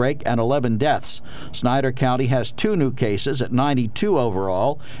the outbreak and 11 deaths. Snyder County has 2 new cases at 92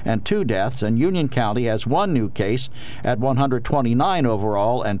 overall and 2 deaths, and Union County has 1 new case at 129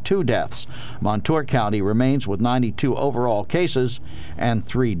 overall and 2 deaths. Montour County remains with 92 overall cases and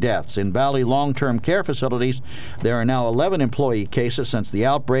 3 deaths. In Valley long-term care facilities, there are now 11 employee cases since the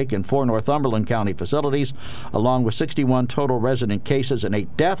outbreak in 4 Northumberland County facilities, along with 61 total resident cases and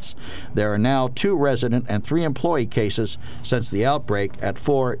 8 deaths. There are now 2 resident and 3 employee cases since the outbreak at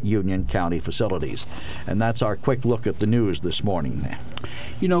 4 Union County facilities. And that's our quick look at the news this morning.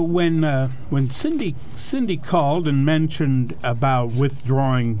 You know, when Cindy called and mentioned about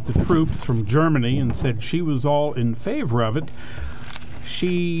withdrawing the troops from Germany and said she was all in favor of it,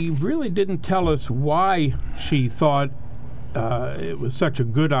 she really didn't tell us why she thought it was such a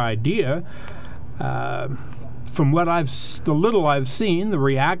good idea. From what the little I've seen, the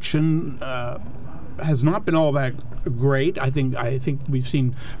reaction has not been all that great. I think we've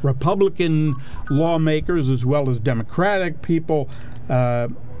seen Republican lawmakers as well as Democratic people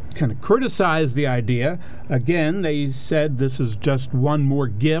kind of criticize the idea. Again, they said this is just one more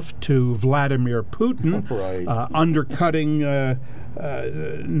gift to Vladimir Putin, right. Undercutting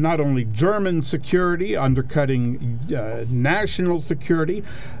not only German security, undercutting national security.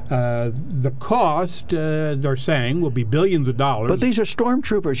 The cost, they're saying, will be billions of dollars. But these are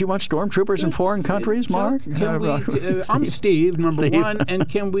stormtroopers. You want stormtroopers in foreign countries, Mark? I'm Steve, number one, and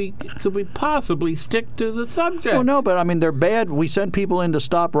could we possibly stick to the subject? Oh, no, but I mean, they're bad. We sent people in to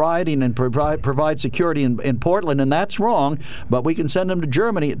stop rioting and provide security in Portland, and that's wrong. But we can send them to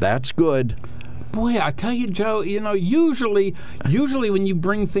Germany. That's good. Boy, I tell you, Joe, usually when you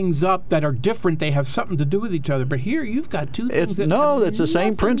bring things up that are different, they have something to do with each other. But here you've got two things that's the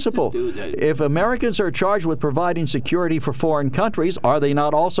same principle. If Americans are charged with providing security for foreign countries, are they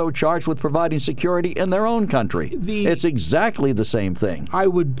not also charged with providing security in their own country? It's exactly the same thing. I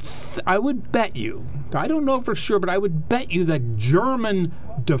would bet you, I don't know for sure, but I would bet you that German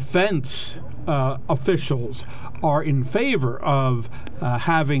defense officials are in favor of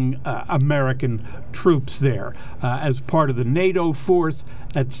having American troops there as part of the NATO force,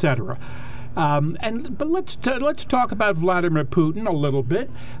 etc. But let's talk about Vladimir Putin a little bit.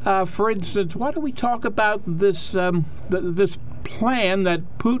 For instance, why don't we talk about this this plan that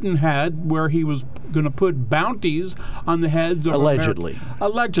Putin had, where he was going to put bounties on the heads of allegedly.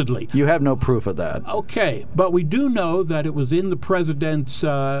 Allegedly, you have no proof of that. Okay, but we do know that it was in the president's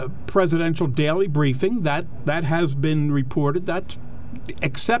presidential daily briefing. That has been reported. That's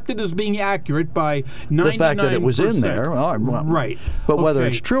accepted as being accurate by 99%. The fact that it was in there, right? But whether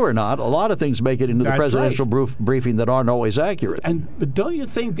it's true or not, a lot of things make it into the presidential briefing that aren't always accurate. But don't you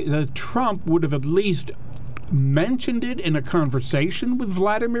think that Trump would have at least mentioned it in a conversation with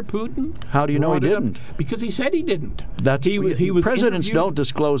Vladimir Putin? How do you know he didn't? Because he said he didn't. He was presidents don't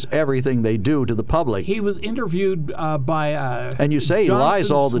disclose everything they do to the public. He was interviewed by and you say Jonathan he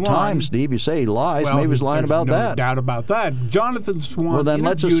lies all the Swan. Time, Steve. You say he lies. Maybe he's lying about that. No doubt about that. Jonathan Swan. Well, then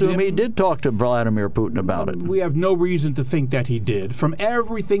let's assume him. He did talk to Vladimir Putin about it. We have no reason to think that he did. From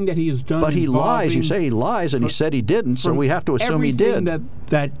everything that he has done, but he lies. You say he lies, and he said he didn't. So we have to assume he did.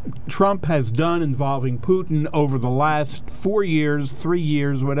 That Trump has done involving Putin over the last 4 years, 3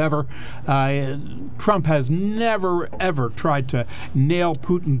 years, whatever, Trump has never, ever tried to nail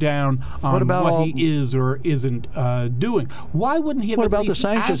Putin down on what he is or isn't doing. Why wouldn't he have What about at the least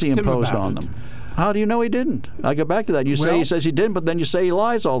sanctions he imposed on them? How do you know he didn't? I go back to that. You say he says he didn't, but then you say he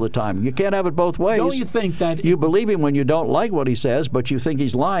lies all the time. You can't have it both ways. Don't you think that... You believe him when you don't like what he says, but you think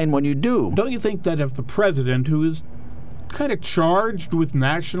he's lying when you do. Don't you think that if the president, who is kind of charged with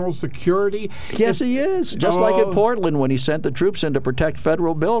national security... Yes, he is. Just like in Portland when he sent the troops in to protect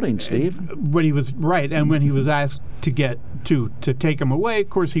federal buildings, Steve. When he was... Right, and when he was asked to take him away, of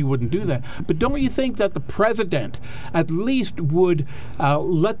course he wouldn't do that. But don't you think that the president at least would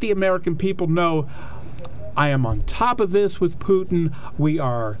let the American people know, I am on top of this with Putin. We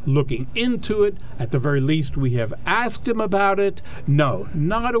are looking into it. At the very least, we have asked him about it. No,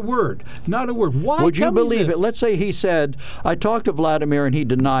 not a word. Not a word. Why? Would you believe it? Let's say he said, I talked to Vladimir and he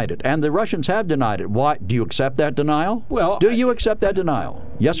denied it. And the Russians have denied it. Why? Do you accept that denial? Well, do you accept that denial?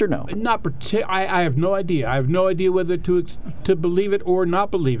 Yes or no? Not I have no idea. I have no idea whether to believe it or not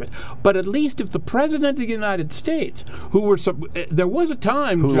believe it. But at least if the President of the United States, there was a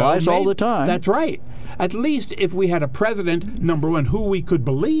time, who Joe, lies all the time. That's right. At least if we had a president, number one, who we could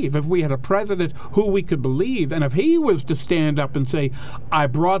believe, and if he was to stand up and say, I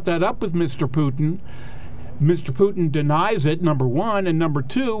brought that up with Mr. Putin Putin denies it, number one, and number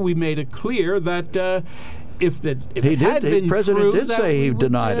two, we made it clear that if it had been the president true, did say he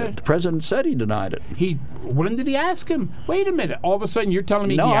denied it. The president said he denied it. When did he ask him? Wait a minute. All of a sudden, you're telling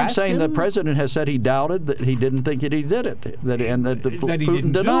me he asked him? No, I'm saying the president has said he doubted that he didn't think that he did it, and that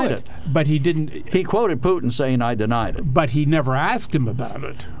Putin denied it. But he didn't. He quoted Putin saying, "I denied it." But he never asked him about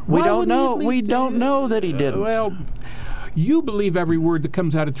it. We don't know. We don't know that he didn't. Well, you believe every word that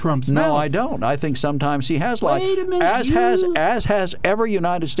comes out of Trump's mouth. No, I don't. I think sometimes he has lied. Wait a minute. As has every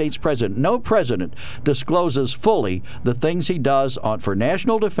United States president. No president discloses fully the things he does for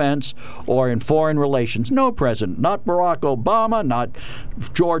national defense or in foreign relations. No president. Not Barack Obama, not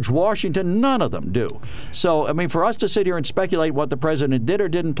George Washington. None of them do. So, I mean, for us to sit here and speculate what the president did or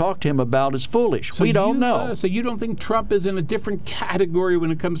didn't talk to him about is foolish. We don't know. So you don't think Trump is in a different category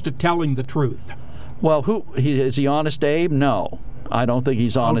when it comes to telling the truth? Well, is he Honest Abe? No. I don't think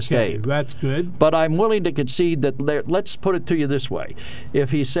he's Honest Abe. That's good. But I'm willing to concede that, let's put it to you this way.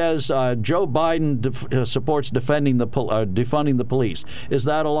 If he says Joe Biden supports defunding the police, is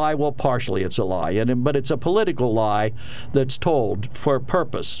that a lie? Well, partially it's a lie. But it's a political lie that's told for a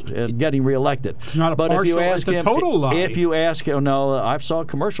purpose, getting reelected. It's not a partial, it's a total lie. If you ask him, no, I saw a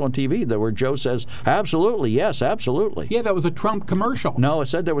commercial on TV where Joe says, absolutely, yes, absolutely. Yeah, that was a Trump commercial. No, it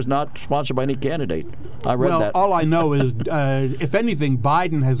said that was not sponsored by any candidate. I read that. Well, all I know is, if anything,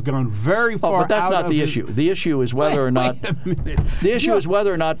 Biden has gone very far out. But that's not the issue. The issue is whether or not is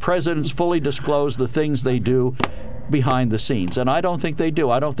whether or not presidents fully disclose the things they do behind the scenes, and I don't think they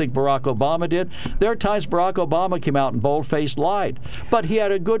do. I don't think Barack Obama did. There are times Barack Obama came out and bold-faced lied, but he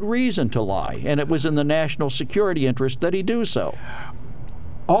had a good reason to lie, and it was in the national security interest that he do so.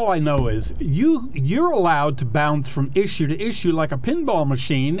 All I know is you're allowed to bounce from issue to issue like a pinball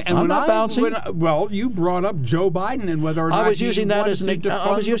machine. And I'm not bouncing. Well, you brought up Joe Biden and whether or not I was using that as an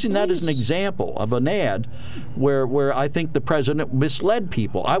example of an ad where I think the president misled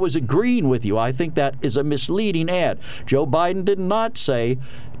people. I was agreeing with you. I think that is a misleading ad. Joe Biden did not say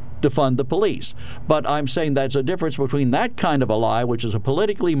defund the police. But I'm saying there's a difference between that kind of a lie, which is a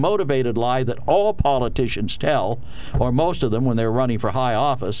politically motivated lie that all politicians tell, or most of them when they're running for high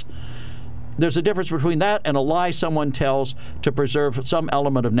office. There's a difference between that and a lie someone tells to preserve some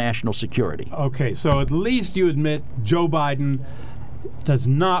element of national security. Okay, so at least you admit Joe Biden does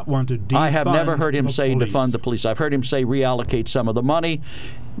not want to defund. I have never heard him say police. Defund the police. I've heard him say reallocate some of the money.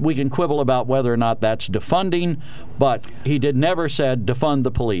 We can quibble about whether or not that's defunding, but he never said defund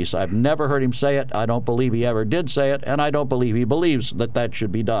the police. I've never heard him say it. I don't believe he ever did say it, and I don't believe he believes that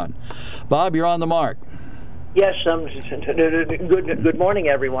should be done. Bob, you're on the mark. Yes, good morning,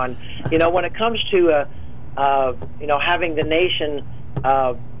 everyone. When it comes to, having the nation,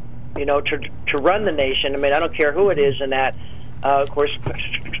 to run the nation, I mean, I don't care who it is in that, of course,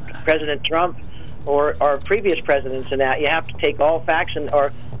 President Trump or previous presidents in that, you have to take all facts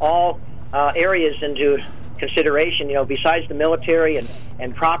or all areas into consideration, besides the military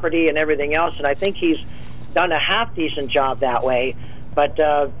and property and everything else. And I think he's done a half-decent job that way. But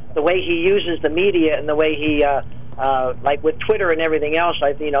the way he uses the media and the way he, like with Twitter and everything else,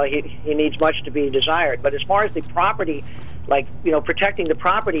 he needs much to be desired. But as far as the property, protecting the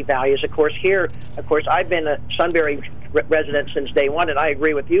property values, of course, I've been a Sunbury resident since day one, and I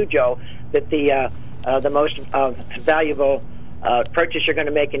agree with you, Joe, that the most valuable purchase you're going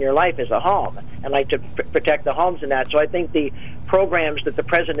to make in your life is a home, and to protect the homes and that. So I think the programs that the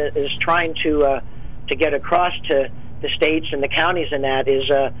president is trying to get across to the states and the counties and that is,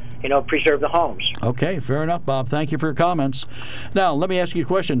 preserve the homes. Okay, fair enough, Bob. Thank you for your comments. Now, let me ask you a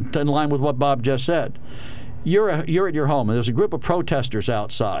question in line with what Bob just said. You're at your home, and there's a group of protesters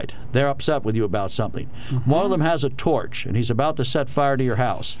outside. They're upset with you about something. Mm-hmm. One of them has a torch, and he's about to set fire to your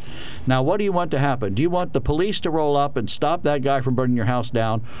house. Now, what do you want to happen? Do you want the police to roll up and stop that guy from burning your house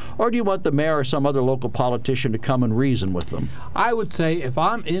down, or do you want the mayor or some other local politician to come and reason with them? I would say if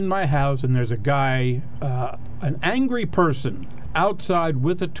I'm in my house and there's a guy, an angry person outside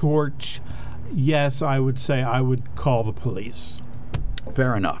with a torch, yes, I would say I would call the police.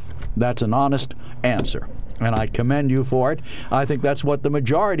 Fair enough. That's an honest answer, and I commend you for it. I think that's what the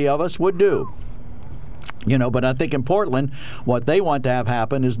majority of us would do. But I think in Portland, what they want to have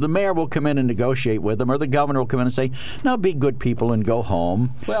happen is the mayor will come in and negotiate with them, or the governor will come in and say, "Now be good people and go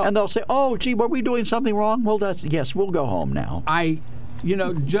home." Well, and they'll say, "Oh, gee, were we doing something wrong?" Well, yes, we'll go home now.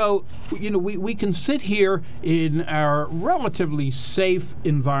 Joe, we can sit here in our relatively safe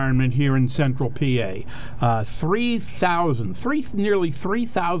environment here in central PA, nearly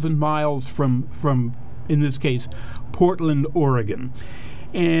 3,000 miles from, in this case, Portland, Oregon.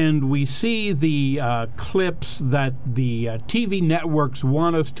 And we see the clips that the TV networks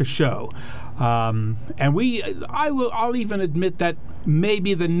want us to show. And I'll even admit that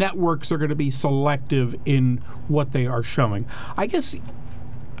maybe the networks are going to be selective in what they are showing. I guess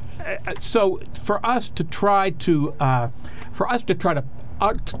so. For us to try to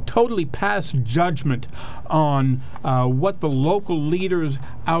totally pass judgment on what the local leaders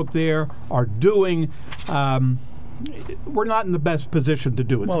out there are doing. We're not in the best position to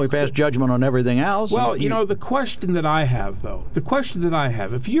do it. Well, we pass judgment on everything else. Well, the question that I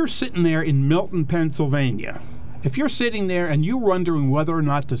have, if you're sitting there in Milton, Pennsylvania, if you're sitting there and you're wondering whether or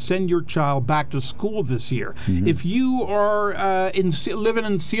not to send your child back to school this year, mm-hmm. if you are living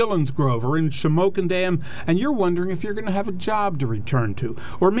in Selinsgrove or in Shamokin Dam and you're wondering if you're going to have a job to return to,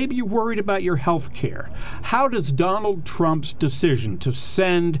 or maybe you're worried about your health care, how does Donald Trump's decision to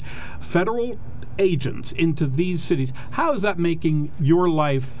send federal agents into these cities, how is that making your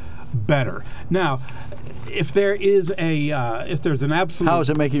life better? Now, if there's an absolute... How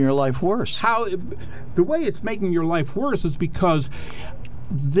is it making your life worse? The way it's making your life worse is because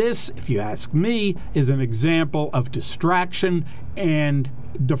this, if you ask me, is an example of distraction and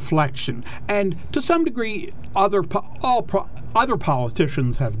deflection. And to some degree, other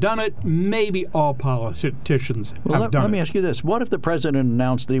politicians have done it. Maybe all politicians have done it. Let me ask you this. What if the president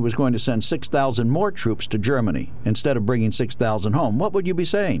announced that he was going to send 6,000 more troops to Germany instead of bringing 6,000 home? What would you be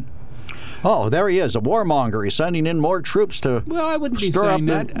saying? Oh, there he is, a warmonger. He's sending in more troops to Well, I wouldn't be stir saying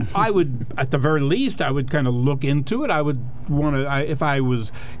up that. I would, at the very least, I would kind of look into it. I would want to, if I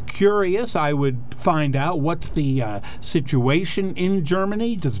was curious, I would find out what's the situation in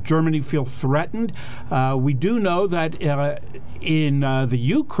Germany. Does Germany feel threatened? We do know that in the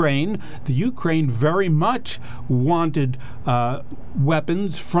Ukraine very much wanted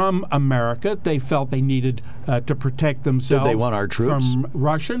weapons from America. They felt they needed to protect themselves. Did they want our troops? From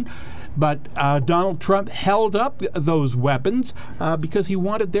Russian. But Donald Trump held up those weapons because he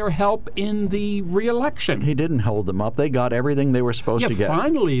wanted their help in the re-election. He didn't hold them up. They got everything they were supposed to get.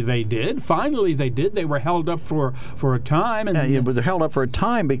 Finally they did. They were held up for a time. And they were held up for a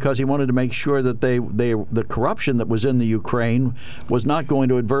time because he wanted to make sure that the corruption that was in the Ukraine was not going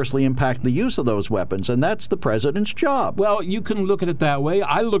to adversely impact the use of those weapons, and that's the president's job. Well, you can look at it that way.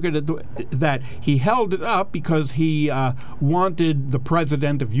 I look at it that he held it up because he wanted the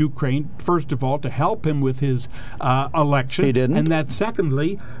president of Ukraine, first of all, to help him with his election. He didn't. And that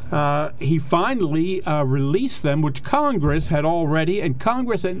secondly, he finally released them, which Congress had already, and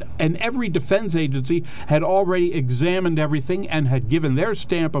Congress and every defense agency had already examined everything and had given their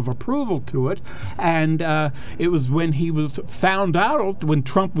stamp of approval to it. And it was when he was found out, when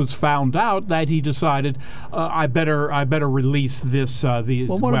Trump was found out, that he decided, I better release these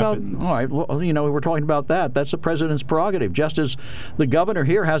weapons. All right, well, we're talking about that. That's the president's prerogative. Just as the governor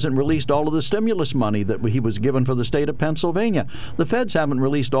here hasn't released all of the stimulus money that he was given for the state of Pennsylvania. The feds haven't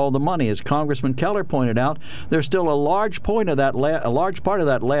released all the money. As Congressman Keller pointed out, there's still a large part of that last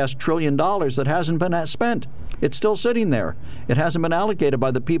 $1 trillion that hasn't been spent. It's still sitting there. It hasn't been allocated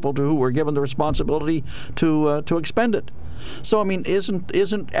by the people who were given the responsibility to expend it. So, I mean,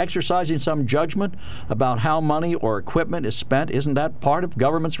 isn't exercising some judgment about how money or equipment is spent, isn't that part of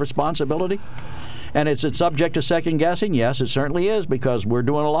government's responsibility? And it's subject to second guessing? Yes, it certainly is, because we're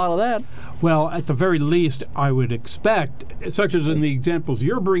doing a lot of that. Well, at the very least, I would expect, such as in the examples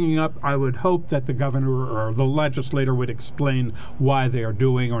you're bringing up, I would hope that the governor or the legislator would explain why they are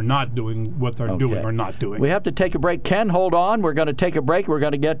doing or not doing what they're doing or not doing. We have to take a break. Ken, hold on. We're going to take a break. We're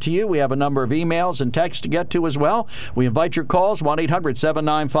going to get to you. We have a number of emails and texts to get to as well. We invite your calls,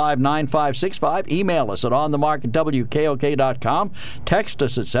 1-800-795-9565. Email us at onthemark@wkok.com. Text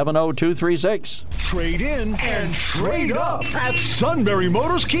us at 70236. Trade in and trade up at Sunbury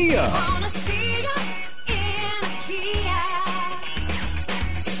Motors Kia.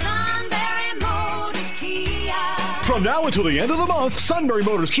 From now until the end of the month, Sunbury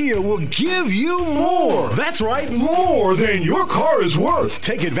Motors Kia will give you more. That's right, more than your car is worth.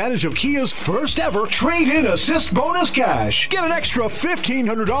 Take advantage of Kia's first ever trade-in assist bonus cash. Get an extra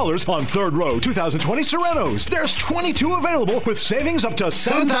 $1,500 on third row 2020 Serenos. There's 22 available with savings up to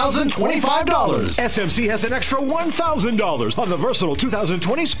 $7,025. SMC has an extra $1,000 on the versatile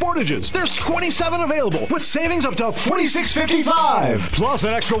 2020 Sportages. There's 27 available with savings up to $4,655. Plus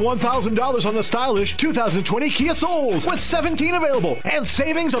an extra $1,000 on the stylish 2020 Kia Soul with 17 available and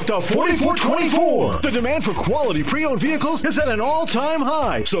savings up to $4,424. The demand for quality pre-owned vehicles is at an all-time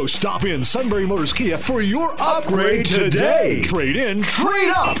high. So stop in Sunbury Motors Kia for your upgrade today. Trade in,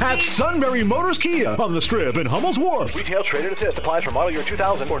 trade up at Sunbury Motors Kia on the Strip in Hummel's Wharf. Retail trade-in assist applies for model year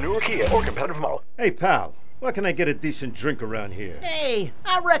 2000 or newer Kia or competitive model. Hey, pal. Where can I get a decent drink around here? Hey,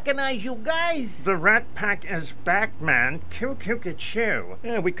 I recognize you guys. The Rat Pack is back, man. Chew.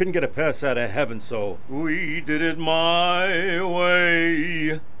 Yeah, we couldn't get a pass out of heaven, so we did it my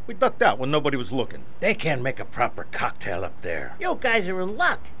way. We ducked out when nobody was looking. They can't make a proper cocktail up there. You guys are in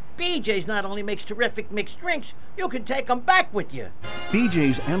luck. BJ's not only makes terrific mixed drinks, you can take them back with you.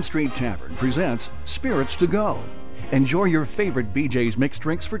 BJ's M Street Tavern presents Spirits to Go. Enjoy your favorite BJ's mixed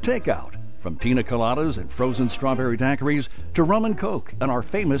drinks for takeout. From pina coladas and frozen strawberry daiquiris to rum and coke and our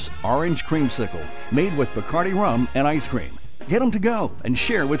famous orange creamsicle made with Bacardi rum and ice cream. Get them to go and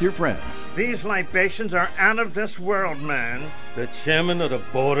share with your friends. These libations are out of this world, man. The chairman of the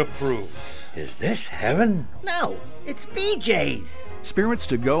board approves. Is this heaven? No, it's BJ's. Spirits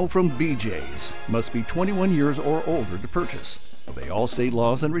to Go from BJ's. Must be 21 years or older to purchase. Obey all state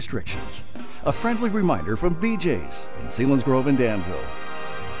laws and restrictions. A friendly reminder from BJ's in Selinsgrove and Danville.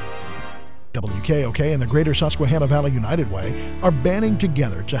 WKOK and the Greater Susquehanna Valley United Way are banding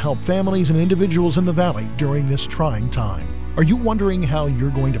together to help families and individuals in the valley during this trying time. Are you wondering how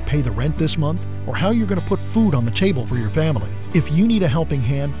you're going to pay the rent this month or how you're going to put food on the table for your family? If you need a helping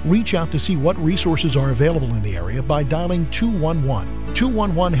hand, reach out to see what resources are available in the area by dialing 211.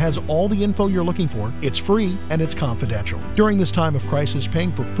 211 has all the info you're looking for, it's free, and it's confidential. During this time of crisis,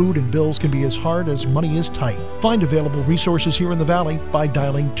 paying for food and bills can be as hard as money is tight. Find available resources here in the Valley by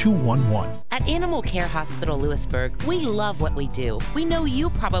dialing 211. At At Animal Care Hospital Lewisburg, we love what we do. We know you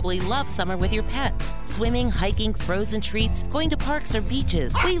probably love summer with your pets. Swimming, hiking, frozen treats, going to parks or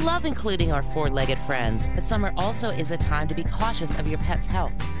beaches. We love including our four-legged friends. But summer also is a time to be cautious of your pet's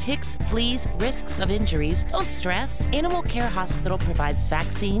health. Ticks, fleas, risks of injuries. Don't stress. Animal Care Hospital provides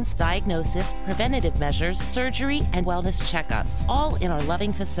vaccines, diagnosis, preventative measures, surgery, and wellness checkups, all in our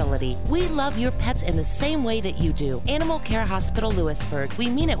loving facility. We love your pets in the same way that you do. Animal Care Hospital Lewisburg. We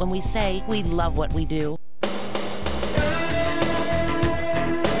mean it when we say we love what we do.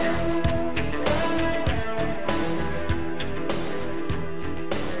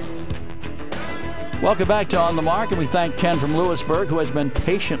 Welcome back to On the Mark, and we thank Ken from Lewisburg, who has been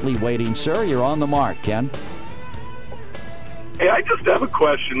patiently waiting. Sir, you're on the mark, Ken. Hey, I just have a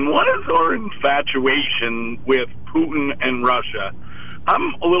question. What is our infatuation with Putin and Russia?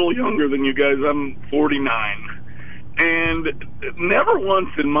 I'm a little younger than you guys. I'm 49. And never once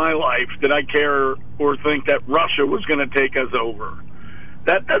in my life did I care or think that Russia was going to take us over.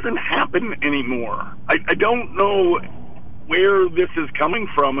 That doesn't happen anymore. I don't know where this is coming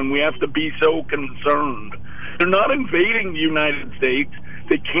from, and we have to be so concerned. They're not invading the United States.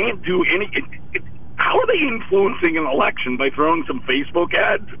 They can't do any... How are they influencing an election? By throwing some Facebook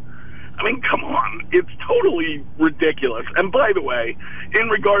ads? I mean, come on. It's totally ridiculous. And by the way, in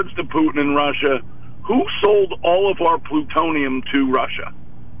regards to Putin and Russia, who sold all of our plutonium to Russia?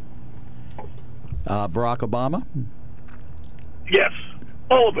 Barack Obama? Yes,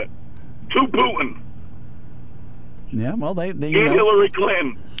 all of it. To Putin. Yeah, well, they and Hillary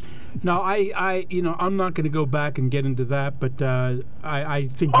Clinton. No, I'm not going to go back and get into that, but I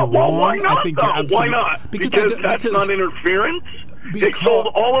think you're well, wrong. Why not, I think though? Why not? Because that's not interference. They sold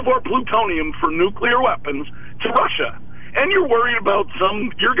all of our plutonium for nuclear weapons to Russia. And you're worried about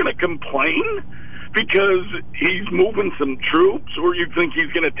you're going to complain because he's moving some troops, or you think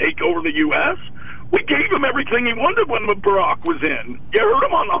he's going to take over the U.S.? We gave him everything he wanted when Barack was in. You heard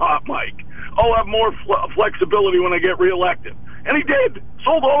him on the hot mic. I'll have more flexibility when I get reelected. And he did.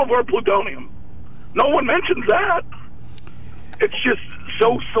 Sold all of our plutonium. No one mentions that. It's just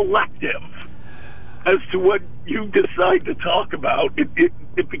so selective as to what you decide to talk about.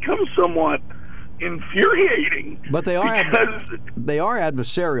 It becomes somewhat infuriating. But they are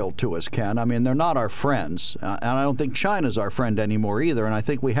adversarial to us, Ken. I mean, they're not our friends. And I don't think China's our friend anymore either. And I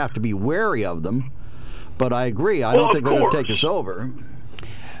think we have to be wary of them. But I agree. I don't think they're going to take us over.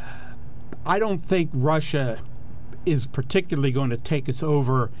 I don't think Russia is particularly going to take us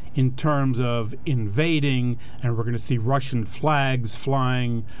over in terms of invading, and we're going to see Russian flags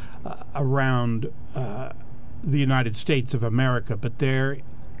flying around the United States of America. But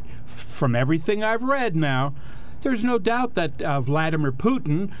from everything I've read now, there's no doubt that Vladimir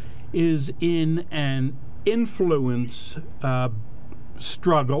Putin is in an influence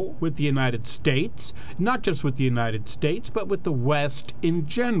struggle with the United States, not just with the United States, but with the West in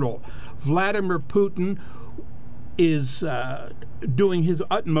general. Vladimir Putin is doing his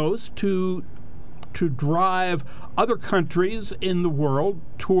utmost to drive other countries in the world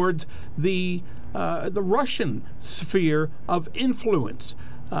towards the Russian sphere of influence.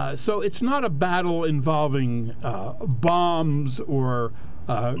 So it's not a battle involving bombs or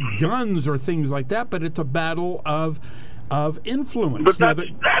guns or things like that, but it's a battle of influence. But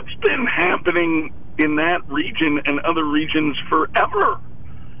that's been happening in that region and other regions forever.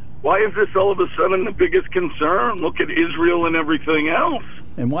 Why is this all of a sudden the biggest concern? Look at Israel and everything else.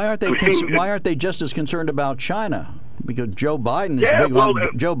 And why aren't they just as concerned about China? Because Joe Biden is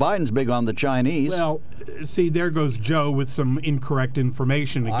Joe Biden's big on the Chinese. Well, see, there goes Joe with some incorrect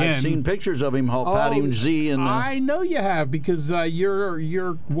information again. I've seen pictures of him patting Xi. And I know you have, because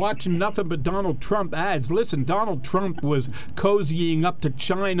you're watching nothing but Donald Trump ads. Listen, Donald Trump was cozying up to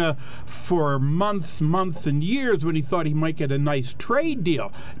China for months and years when he thought he might get a nice trade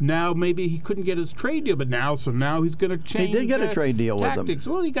deal. Now maybe he couldn't get his trade deal, but now he's going to change. He did get a trade deal tactics. with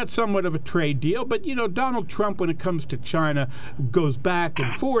them. Well, he got somewhat of a trade deal, but Donald Trump, when it comes to China, goes back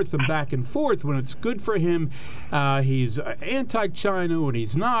and forth and back and forth. When it's good for him, he's anti-China. When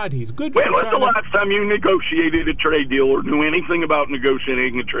he's not, he's good for China. When was the last time you negotiated a trade deal or knew anything about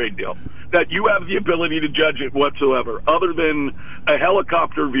negotiating a trade deal? That you have the ability to judge it whatsoever, other than a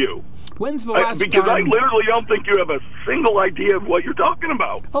helicopter view. When's the last because time? I literally don't think you have a single idea of what you're talking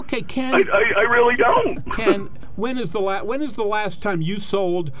about. Okay, Ken. I really don't. Ken, when is the last time you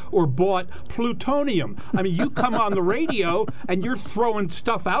sold or bought plutonium? I mean, you come on the radio and you're throwing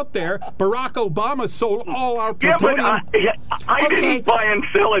stuff out there. Barack Obama sold all our Yeah, plutonium. but I didn't buy and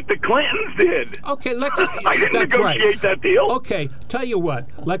sell it. The Clintons did. Okay, let's. I didn't that's negotiate right. that deal. Okay, tell you what.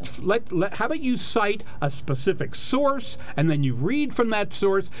 How about you cite a specific source, and then you read from that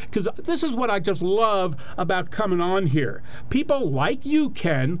source? Because this is what I just love about coming on here. People like you,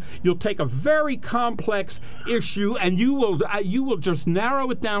 Ken, you'll take a very complex issue, and you will just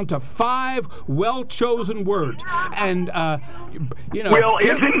narrow it down to 5 well-chosen words. And Well,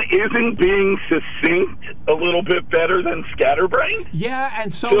 isn't being succinct a little bit better than scatterbrained? Yeah,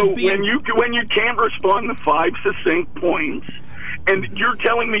 and so when you can't respond to 5 succinct points, and you're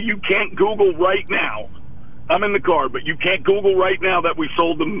telling me you can't Google right now. I'm in the car, but you can't Google right now that we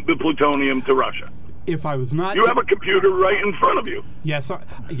sold the plutonium to Russia. If I was not... You have a computer right in front of you. Yes,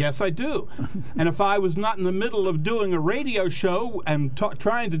 I do. And if I was not in the middle of doing a radio show and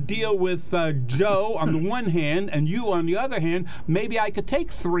trying to deal with Joe on the one hand and you on the other hand, maybe I could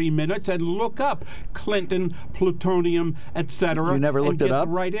take 3 minutes and look up Clinton, plutonium, etc. You never looked it up?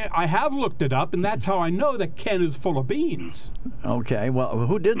 I have looked it up, and that's how I know that Ken is full of beans. Okay, well,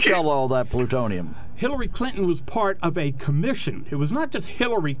 who did sell all that plutonium? Hillary Clinton was part of a commission. It was not just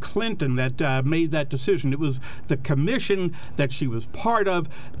Hillary Clinton that made that decision. It was the commission that she was part of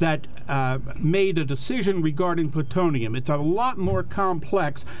that made a decision regarding plutonium. It's a lot more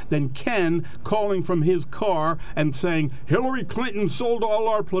complex than Ken calling from his car and saying, Hillary Clinton sold all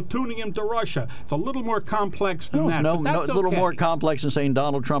our plutonium to Russia. It's a little more complex than that. It's a little more complex than saying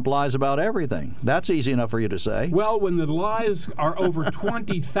Donald Trump lies about everything. That's easy enough for you to say. Well, when the lies are over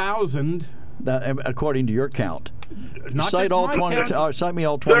 20,000... according to your count. Cite me all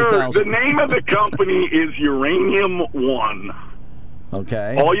 20,000. The name of the company is Uranium One.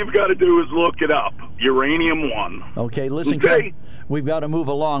 Okay. All you've got to do is look it up. Uranium One. Okay, listen, okay. Ken, we've got to move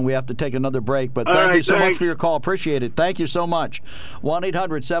along. We have to take another break, but thank you so much for your call. Appreciate it. Thank you so much.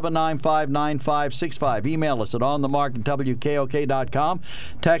 1-800-795-9565. Email us at onthemark@wkok.com.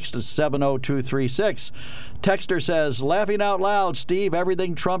 Text us 70236. Texter says, laughing out loud, Steve,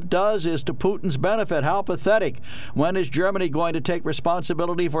 everything Trump does is to Putin's benefit. How pathetic. When is Germany going to take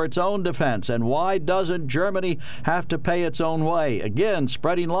responsibility for its own defense? And why doesn't Germany have to pay its own way? Again,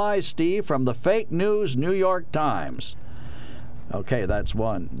 spreading lies, Steve, from the fake news New York Times. Okay, that's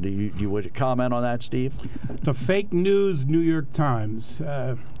one. Do you would comment on that, Steve? The fake news New York Times.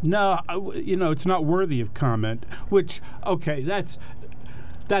 No, it's not worthy of comment. Which, okay, that's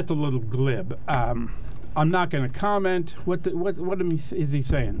a little glib. I'm not going to comment. What is he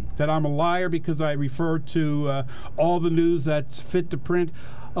saying? That I'm a liar because I refer to all the news that's fit to print?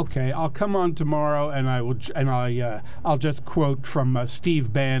 Okay, I'll come on tomorrow and I'll just quote from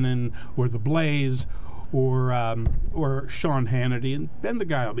Steve Bannon or The Blaze or Sean Hannity, and then the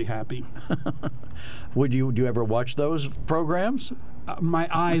guy will be happy. Do you ever watch those programs? My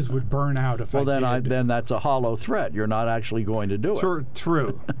eyes would burn out if I did. Then that's a hollow threat. You're not actually going to do it.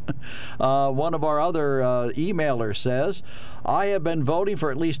 True. One of our other emailers says, I have been voting for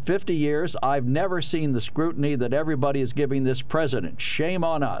at least 50 years. I've never seen the scrutiny that everybody is giving this president. Shame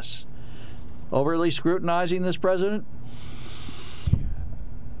on us. Overly scrutinizing this president?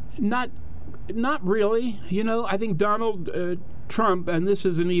 Not really. I think Donald Trump, and this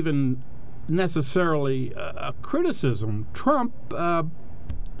isn't even necessarily a criticism, Trump,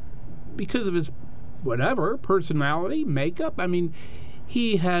 because of his personality, makeup,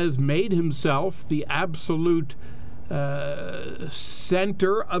 he has made himself the absolute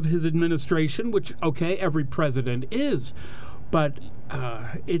center of his administration, which, okay, every president is, but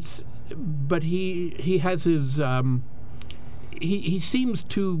he has his he seems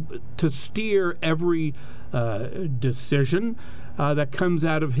to steer every decision that comes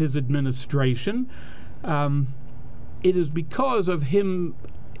out of his administration. It is because of him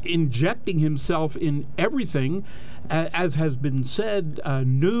injecting himself in everything. As has been said,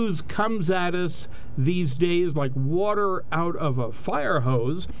 news comes at us these days like water out of a fire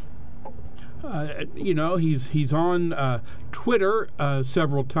hose. He's on Twitter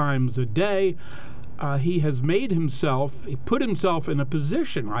several times a day. He has put himself in a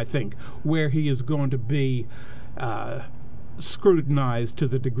position, I think, where he is going to be scrutinized to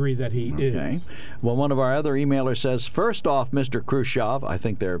the degree that he is. Well, one of our other emailers says, first off, Mr. Khrushchev, I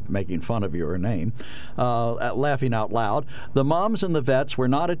think they're making fun of your name, laughing out loud, the moms and the vets were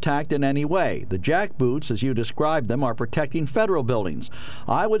not attacked in any way. The jackboots, as you described them, are protecting federal buildings.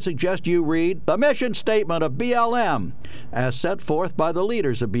 I would suggest you read the mission statement of BLM as set forth by the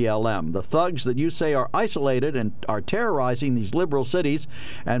leaders of BLM. The thugs that you say are isolated and are terrorizing these liberal cities,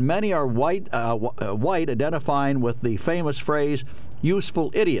 and many are white, identifying with the famous phrase,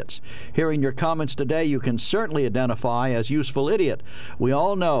 useful idiots. Hearing your comments today, you can certainly identify as useful idiot. We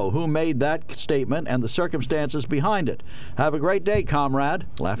all know who made that statement and the circumstances behind it. Have a great day, comrade.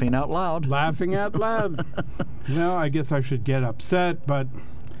 Laughing out loud. Laughing out loud. Well, I guess I should get upset, but...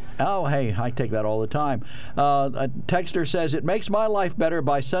 Oh, hey, I take that all the time. A texter says, it makes my life better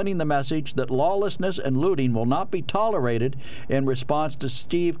by sending the message that lawlessness and looting will not be tolerated in response to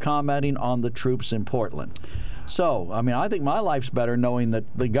Steve commenting on the troops in Portland. So, I mean, I think my life's better knowing that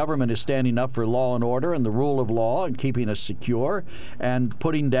the government is standing up for law and order and the rule of law and keeping us secure and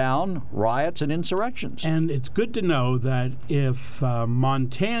putting down riots and insurrections. And it's good to know that if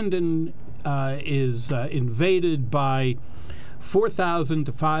Montandan is invaded by 4,000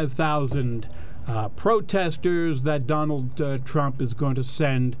 to 5,000 protesters, that Donald Trump is going to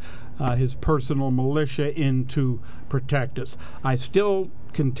send his personal militia in to protect us. I still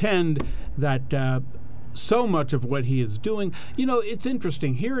contend that so much of what he is doing, you know, it's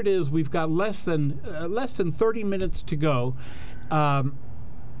interesting. Here it is. We've got less than 30 minutes to go.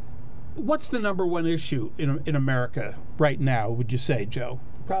 What's the number one issue in America right now, would you say, Joe?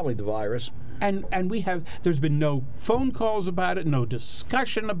 Probably the virus. And there's been no phone calls about it, no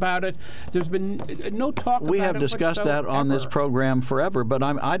discussion about it. There's been no talk about it. We have discussed that on this program forever, but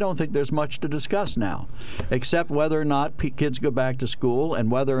I don't think there's much to discuss now, except whether or not kids go back to school and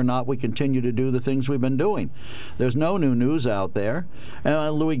whether or not we continue to do the things we've been doing. There's no new news out there.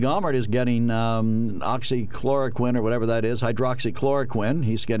 Louis Gohmert is getting oxychloroquine or whatever that is, hydroxychloroquine.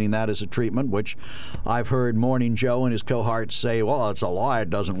 He's getting that as a treatment, which I've heard Morning Joe and his cohorts say, well, it's a lie,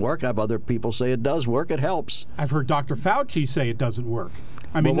 it doesn't work. I have other people say it does work, it helps. I've heard Dr. Fauci say it doesn't work.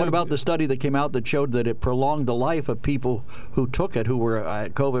 I mean, what about the study that came out that showed that it prolonged the life of people who took it who were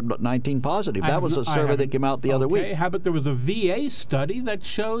COVID-19 positive? That was a survey that came out the other week. How about there was a VA study that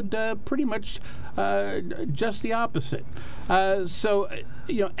showed pretty much just the opposite. So,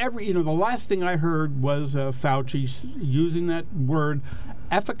 the last thing I heard was Fauci using that word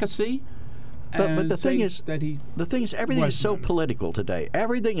efficacy. But the thing is, everything is so political today.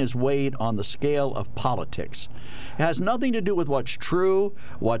 Everything is weighed on the scale of politics. It has nothing to do with what's true,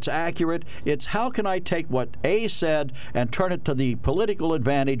 what's accurate. It's how can I take what A said and turn it to the political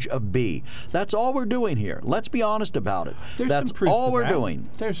advantage of B. That's all we're doing here. Let's be honest about it. That's all we're doing.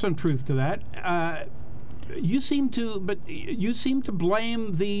 There's some truth to that. You seem to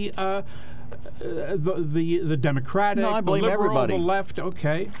blame the Democratic, no, I blame the liberal, everybody. The left.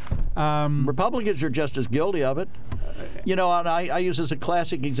 Okay. Republicans are just as guilty of it. And I use as a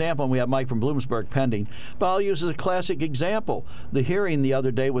classic example, and we have Mike from Bloomsburg pending, but I'll use as a classic example the hearing the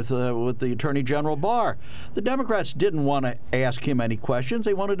other day with the Attorney General Barr. The Democrats didn't want to ask him any questions.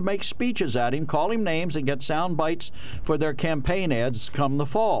 They wanted to make speeches at him, call him names, and get sound bites for their campaign ads come the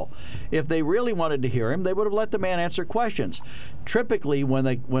fall. If they really wanted to hear him, they would have let the man answer questions. Typically,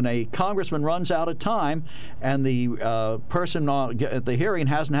 when a congressman runs out of time and the person at the hearing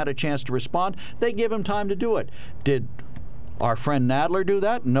hasn't had a chance to respond, they give him time to do it. Did our friend Nadler do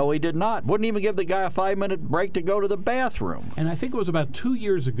that? No, he did not. Wouldn't even give the guy a 5-minute break to go to the bathroom. And I think it was about 2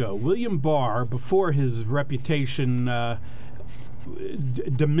 years ago, William Barr, before his reputation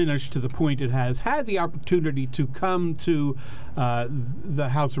diminished to the point it has, had the opportunity to come to the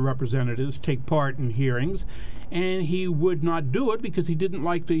House of Representatives, take part in hearings, and he would not do it because he didn't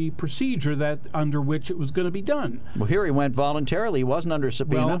like the procedure that under which it was going to be done. Well, here he went voluntarily. He wasn't under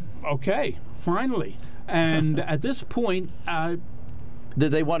subpoena. Well, okay, finally. And at this point...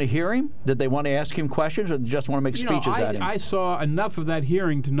 did they want to hear him? Did they want to ask him questions, or did they just want to make speeches at him? I saw enough of that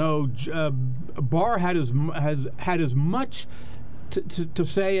hearing to know Barr had as much to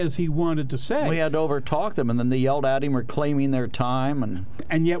say as he wanted to say. We had to overtalk them, and then they yelled at him or claiming their time,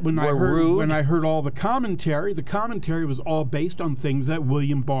 and yet when I heard all the commentary was all based on things that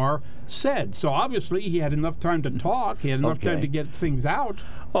William Barr said. So obviously he had enough time to talk. He had enough time to get things out.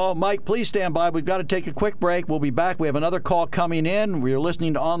 Oh, Mike, please stand by. We've got to take a quick break. We'll be back. We have another call coming in. We're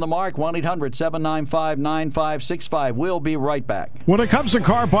listening to On the Mark, 1-800-795-9565. We'll be right back. When it comes to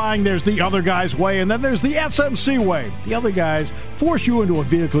car buying, there's the other guy's way, and then there's the SMC way. The other guys force you into a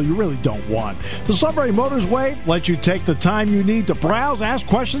vehicle you really don't want. The Sunbury Motors way lets you take the time you need to browse, ask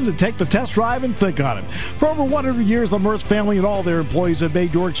questions, and take the test drive and think on it. For over 100 years, the Mertz family and all their employees have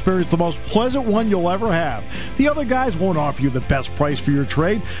made your experience the most pleasant one you'll ever have. The other guys won't offer you the best price for your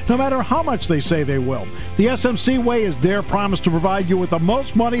trade, no matter how much they say they will. The SMC way is their promise to provide you with the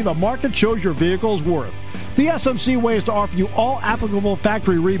most money the market shows your vehicle is worth. The The SMC way is to offer you all applicable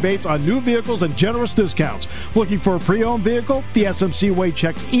factory rebates on new vehicles and generous discounts. Looking for a pre-owned vehicle? The SMC way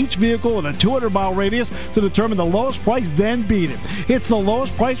checks each vehicle in a 200-mile radius to determine the lowest price, then beat it. It's the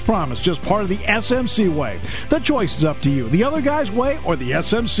lowest price promise, just part of the SMC way. The choice is up to you. The other guy's way or the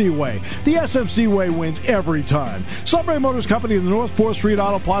SMC way. The SMC way wins every time. Sunbury Motors Company in the North 4th Street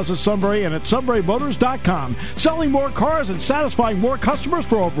Auto Plaza, Sunbury, and at sunburymotors.com. Selling more cars and satisfying more customers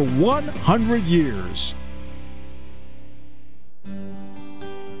for over 100 years.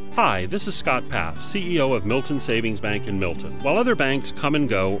 Hi, this is Scott Paff, CEO of Milton Savings Bank in Milton. While other banks come and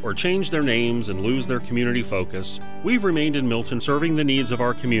go or change their names and lose their community focus, we've remained in Milton serving the needs of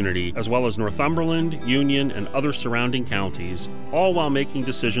our community, as well as Northumberland, Union, and other surrounding counties, all while making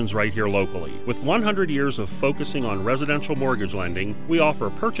decisions right here locally. With 100 years of focusing on residential mortgage lending, we offer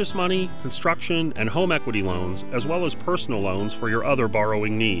purchase money, construction, and home equity loans, as well as personal loans for your other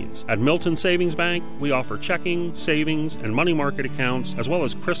borrowing needs. At Milton Savings Bank, we offer checking, savings, and money market accounts, as well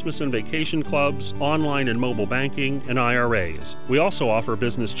as Christmas and vacation clubs, online and mobile banking, and IRAs. We also offer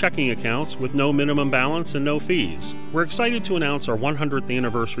business checking accounts with no minimum balance and no fees. We're excited to announce our 100th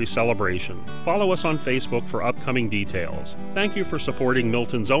anniversary celebration. Follow us on Facebook for upcoming details. Thank you for supporting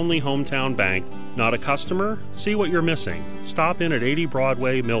Milton's only hometown bank. Not a customer? See what you're missing. Stop in at 80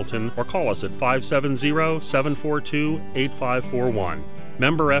 Broadway, Milton, or call us at 570-742-8541.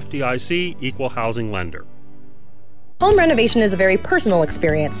 Member FDIC, Equal Housing Lender. Home renovation is a very personal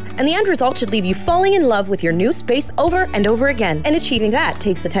experience, and the end result should leave you falling in love with your new space over and over again. And achieving that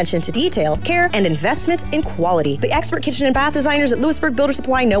takes attention to detail, care, and investment in quality. The expert kitchen and bath designers at Lewisburg Builder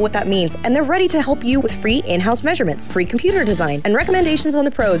Supply know what that means, and they're ready to help you with free in-house measurements, free computer design, and recommendations on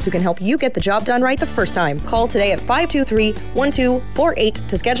the pros who can help you get the job done right the first time. Call today at 523-1248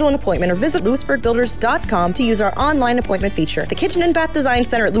 to schedule an appointment or visit lewisburgbuilders.com to use our online appointment feature. The Kitchen and Bath Design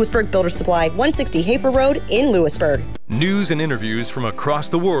Center at Lewisburg Builder Supply, 160 Hafer Road in Lewisburg. News and interviews from across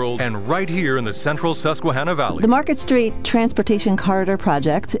the world and right here in the central Susquehanna Valley. The Market Street Transportation Corridor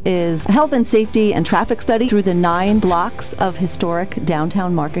Project is a health and safety and traffic study through the 9 blocks of historic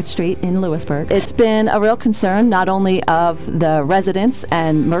downtown Market Street in Lewisburg. It's been a real concern not only of the residents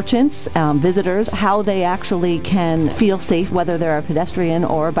and merchants, visitors, how they actually can feel safe, whether they're a pedestrian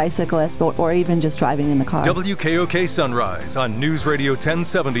or a bicyclist or even just driving in the car. WKOK Sunrise on News Radio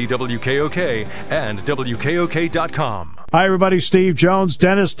 1070 WKOK and WKOK.com. Hi, everybody. Steve Jones,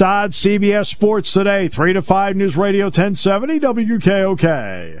 Dennis Dodd, CBS Sports Today, 3 to 5, News Radio 1070,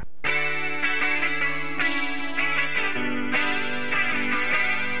 WKOK.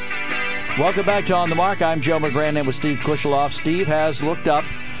 Welcome back to On the Mark. I'm Joe McGrandon with Steve Kushaloff. Steve has looked up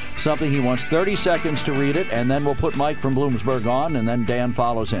something. He wants 30 seconds to read it, and then we'll put Mike from Bloomsburg on, and then Dan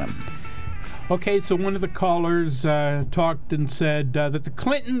follows him. Okay, so one of the callers talked and said that the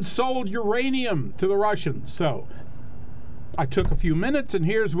Clintons sold uranium to the Russians. So I took a few minutes, and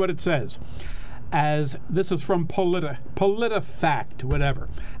here's what it says. As this is from PolitiFact, whatever.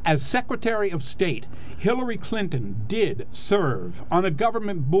 As Secretary of State, Hillary Clinton did serve on a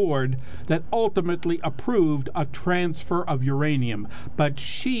government board that ultimately approved a transfer of uranium, but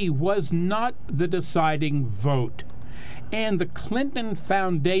she was not the deciding vote. And the Clinton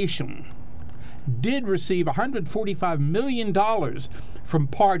Foundation did receive $145 million from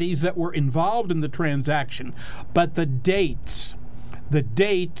parties that were involved in the transaction, but the dates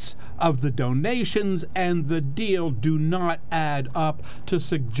of the donations and the deal do not add up to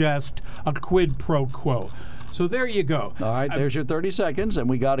suggest a quid pro quo. So there you go. All right, there's your 30 seconds, and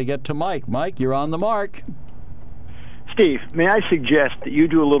we got to get to Mike. Mike, you're on the mark. Steve, may I suggest that you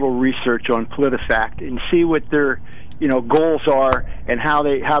do a little research on PolitiFact and see what their goals are and how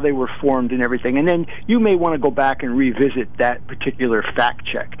they were formed and everything. And then you may want to go back and revisit that particular fact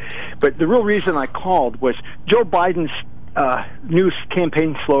check. But the real reason I called was Joe Biden's new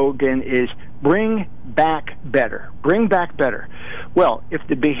campaign slogan is bring back better. Bring back better. Well, if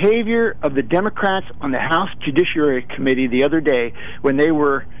the behavior of the Democrats on the House Judiciary Committee the other day when they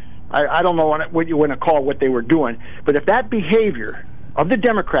were, I don't know what you want to call what they were doing, but if that behavior of the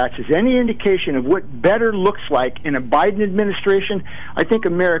Democrats is any indication of what better looks like in a Biden administration, I think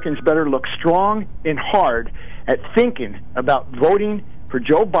Americans better look strong and hard at thinking about voting for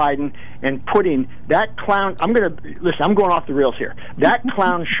Joe Biden and putting that clown, I'm going off the rails here, that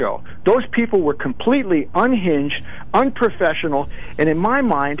clown show. Those people were completely unhinged, unprofessional, and in my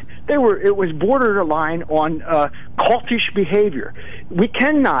mind, it was borderline on cultish behavior. We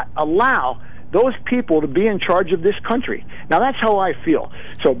cannot allow those people to be in charge of this country. Now, that's how I feel.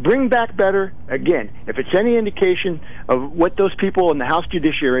 So bring back better. Again, if it's any indication of what those people in the House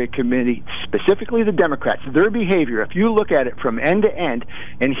Judiciary Committee, specifically the Democrats, their behavior, if you look at it from end to end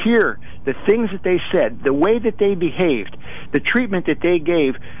and hear the things that they said, the way that they behaved, the treatment that they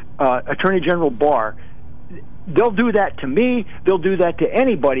gave Attorney General Barr, they'll do that to me. They'll do that to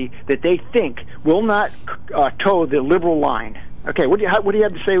anybody that they think will not toe the liberal line. Okay, what do you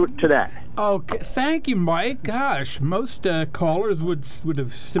have to say to that? Okay, thank you, Mike. Gosh, most callers would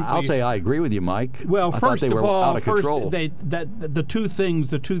have simply. I'll say I agree with you, Mike. Well, I first thought they of were all, out of control. The two things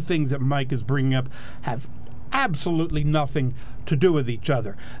that Mike is bringing up have absolutely nothing to do with each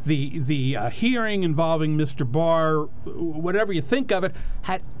other. The hearing involving Mr. Barr, whatever you think of it,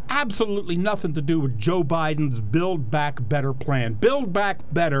 had absolutely nothing to do with Joe Biden's Build Back Better plan. Build Back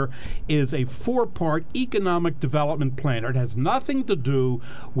Better is a 4-part economic development plan. It has nothing to do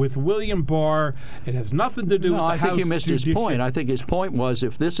with William Barr. It has nothing to do with the I think House you missed his point. I think his point was,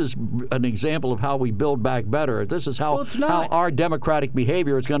 if this is an example of how we build back better, if this is how our democratic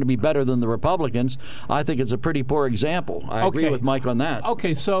behavior is going to be better than the Republicans, I think it's a pretty poor example. I agree with Mike on that.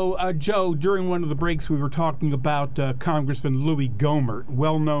 Okay, so Joe, during one of the breaks we were talking about Congressman Louis Gohmert,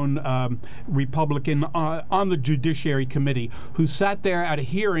 well-known Republican on the Judiciary Committee, who sat there at a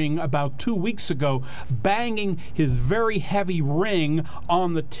hearing about 2 weeks ago banging his very heavy ring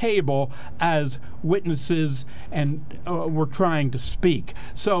on the table as witnesses and were trying to speak.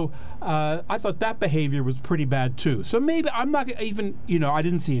 So I thought that behavior was pretty bad too. So maybe I'm not even, I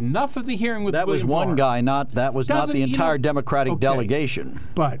didn't see enough of the hearing with that William was one Barr. guy, that was not the entire Democratic delegation.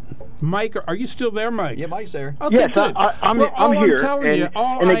 But Mike, are you still there, Mike? Yeah, Mike's there. Okay, yes, good. I'm here.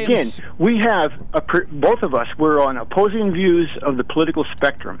 And again, we have both of us. We're on opposing views of the political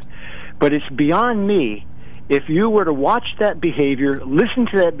spectrum, but it's beyond me. If you were to watch that behavior, listen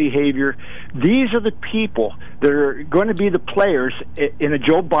to that behavior, these are the people that are going to be the players in a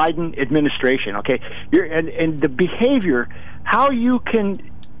Joe Biden administration, okay? And the behavior, how you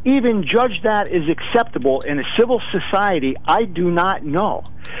can even judge that is acceptable in a civil society, I do not know.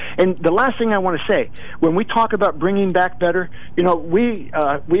 And the last thing I want to say, when we talk about bringing back better, we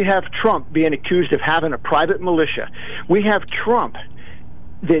have Trump being accused of having a private militia. We have Trump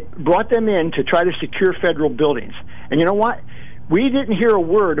that brought them in to try to secure federal buildings. And you know what? We didn't hear a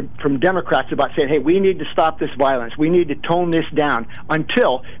word from Democrats about saying, hey, we need to stop this violence. We need to tone this down,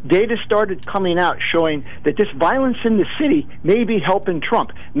 until data started coming out showing that this violence in the city may be helping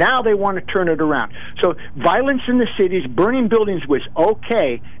Trump. Now they want to turn it around. So violence in the cities, burning buildings was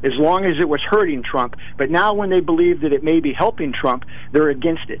okay as long as it was hurting Trump. But now when they believe that it may be helping Trump, they're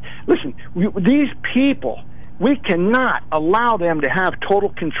against it. Listen, these people, we cannot allow them to have total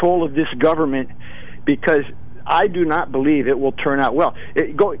control of this government, because I do not believe it will turn out well.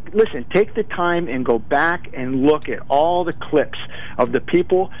 Listen, take the time and go back and look at all the clips of the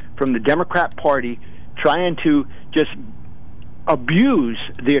people from the Democrat Party trying to just abuse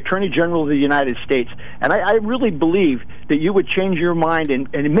the Attorney General of the United States. And I really believe that you would change your mind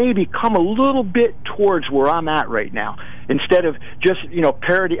and maybe come a little bit towards where I'm at right now, instead of just,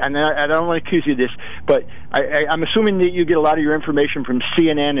 parody. And I don't want to accuse you of this, but I'm assuming that you get a lot of your information from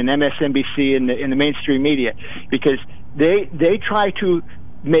CNN and MSNBC and in the mainstream media, because they try to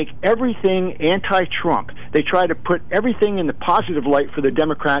make everything anti-Trump. They try to put everything in the positive light for the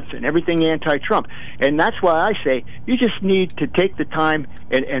Democrats and everything anti-Trump. And that's why I say you just need to take the time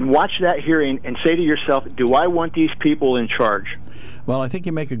and watch that hearing and say to yourself, do I want these people in charge? Well, I think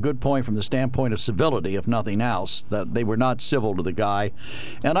you make a good point from the standpoint of civility, if nothing else, that they were not civil to the guy.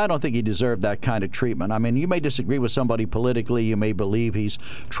 And I don't think he deserved that kind of treatment. I mean, you may disagree with somebody politically. You may believe he's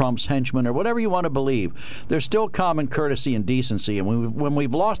Trump's henchman or whatever you want to believe. There's still common courtesy and decency. And when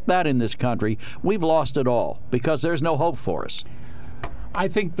we've lost that in this country, we've lost it all, because there's no hope for us. I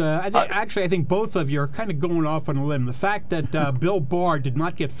think I think both of you are kind of going off on a limb. The fact that Bill Barr did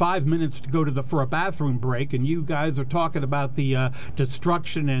not get 5 minutes to go for a bathroom break, and you guys are talking about the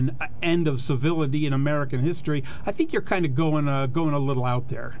destruction and end of civility in American history, I think you're kind of going a little out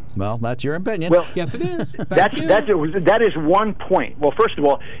there. Well, that's your opinion. Well, yes, it is. That is one point. Well, first of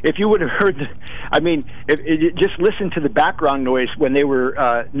all, if you would have heard, just listen to the background noise when they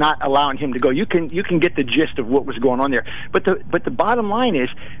were not allowing him to go. You can get the gist of what was going on there. But the bottom line is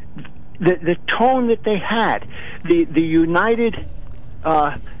the tone that they had, the united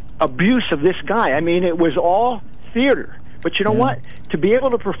abuse of this guy. I mean, it was all theater. But you know what? To be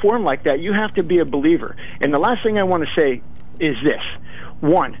able to perform like that, you have to be a believer. And the last thing I want to say is this.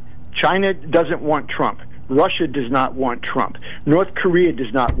 One, China doesn't want Trump. Russia does not want Trump. North Korea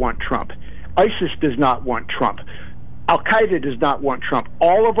does not want Trump. ISIS does not want Trump. Al-Qaeda does not want Trump.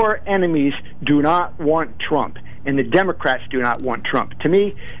 All of our enemies do not want Trump, and the Democrats do not want Trump. To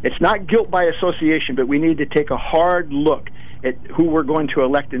me, it's not guilt by association, but we need to take a hard look at who we're going to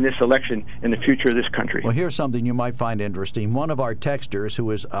elect in this election in the future of this country. Well, here's something you might find interesting. One of our texters, who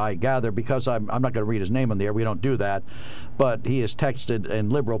is, I gather, because I'm not going to read his name on the air, we don't do that, but he has texted in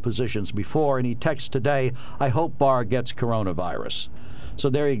liberal positions before, and he texts today, I hope Barr gets coronavirus. So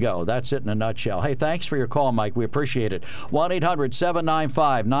there you go. That's it in a nutshell. Hey, thanks for your call, Mike. We appreciate it.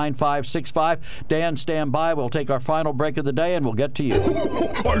 1-800-795-9565. Dan, stand by. We'll take our final break of the day, and we'll get to you.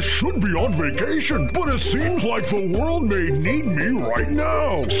 I should be on vacation, but it seems like the world may need me right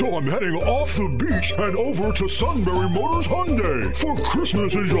now. So I'm heading off the beach and over to Sunbury Motors Hyundai for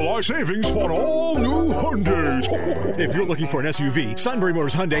Christmas in July savings on all new Hyundais. If you're looking for an SUV, Sunbury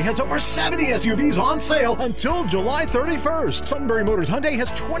Motors Hyundai has over 70 SUVs on sale until July 31st. Sunbury Motors Hyundai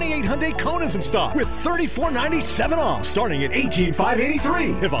has 28 Hyundai Konas in stock with $34.97 off, starting at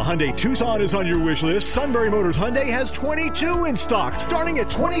 $18,583. If a Hyundai Tucson is on your wish list, Sunbury Motors Hyundai has 22 in stock, starting at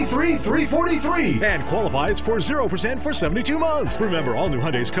 $23,343, and qualifies for 0% for 72 months. Remember, all new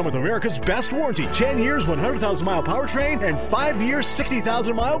Hyundais come with America's best warranty: 10 years, 100,000-mile powertrain, and 5 years,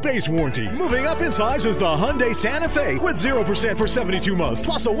 60,000-mile base warranty. Moving up in size is the Hyundai Santa Fe with 0% for 72 months,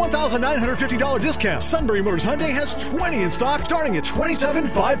 plus a $1,950 discount. Sunbury Motors Hyundai has 20 in stock, starting at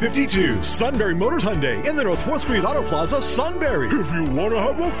 $27,552. Sunbury Motors Hyundai in the North 4th Street Auto Plaza, Sunbury. If you want to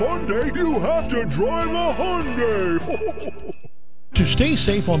have a fun day, you have to drive a Hyundai. To stay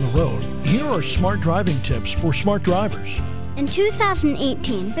safe on the road, here are smart driving tips for smart drivers. In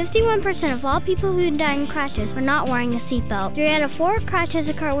 2018, 51% of all people who died in crashes were not wearing a seatbelt. 3 out of 4 crashes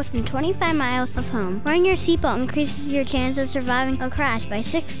occur within 25 miles of home. Wearing your seatbelt increases your chance of surviving a crash by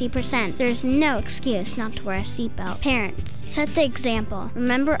 60%. There's no excuse not to wear a seatbelt. Parents, set the example.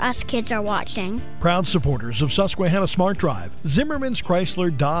 Remember, us kids are watching. Proud supporters of Susquehanna Smart Drive, Zimmerman's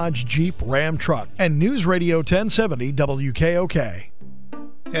Chrysler, Dodge, Jeep, Ram Truck, and News Radio 1070 WKOK.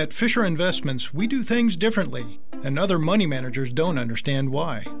 At Fisher Investments, we do things differently, and other money managers don't understand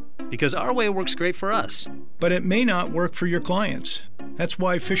why. Because our way works great for us. But it may not work for your clients. That's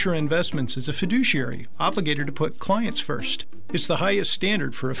why Fisher Investments is a fiduciary, obligated to put clients first. It's the highest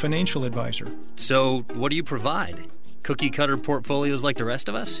standard for a financial advisor. So, what do you provide? Cookie-cutter portfolios like the rest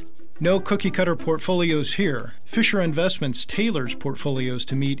of us? No cookie-cutter portfolios here. Fisher Investments tailors portfolios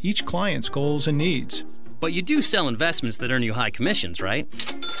to meet each client's goals and needs. But you do sell investments that earn you high commissions, right?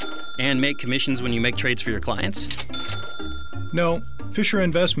 And make commissions when you make trades for your clients? No, Fisher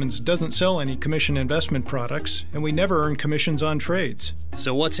Investments doesn't sell any commission investment products, and we never earn commissions on trades.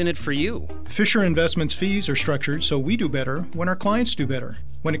 So what's in it for you? Fisher Investments fees are structured so we do better when our clients do better.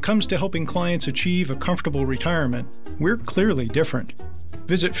 When it comes to helping clients achieve a comfortable retirement, we're clearly different.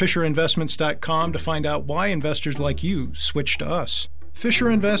 Visit FisherInvestments.com to find out why investors like you switch to us. Fisher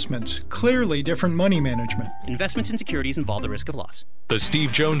Investments, clearly different money management. Investments in securities involve the risk of loss. The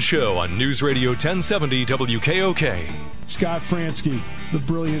Steve Jones Show on News Radio 1070 WKOK. Scott Fransky, the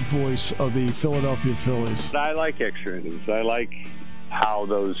brilliant voice of the Philadelphia Phillies. I like extra innings. I like how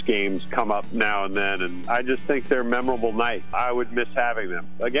those games come up now and then, and I just think they're memorable nights. I would miss having them.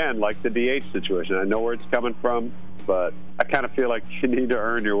 Again, like the DH situation. I know where it's coming from, but I kind of feel like you need to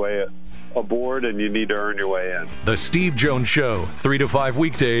earn your way aboard, and you need to earn your way in. The Steve Jones Show, 3 to 5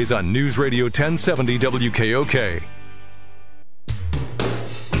 weekdays on News Radio 1070 WKOK.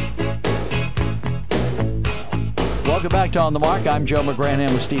 Welcome back to On the Mark. I'm Joe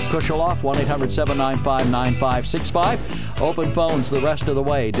McGranhan with Steve Kusheloff, 1-800-795-9565. Open phones the rest of the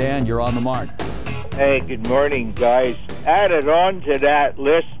way. Dan, you're on the mark. Hey, good morning, guys. Added on to that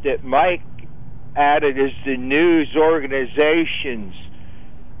list that Mike added is the news organizations.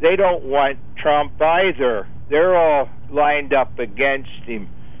 They don't want Trump either. They're all lined up against him.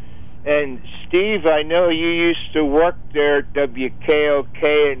 And Steve, I know you used to work there at WKOK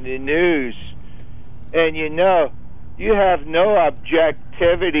in the news. And you know, you have no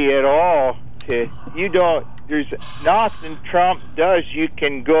objectivity at all. There's nothing Trump does you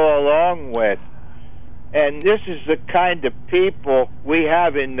can go along with. And this is the kind of people we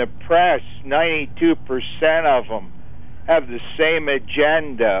have in the press. 92% of them have the same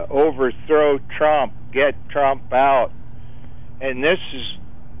agenda: overthrow Trump, get Trump out. And this is,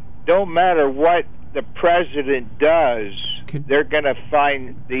 don't matter what the president does, they're going to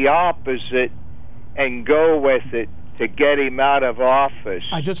find the opposite and go with it to get him out of office.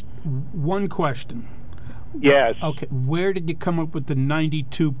 One question. Yes. Okay, where did you come up with the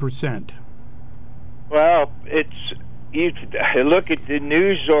 92%? Well, you look at the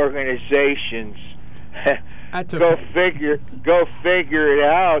news organizations. That's okay. Go figure it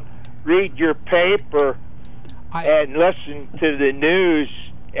out. Read your paper. and listen to the news,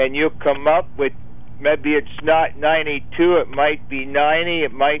 and you'll come up with maybe it's not 92, it might be 90,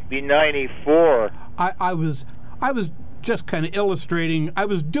 it might be 94. I was just kind of illustrating. I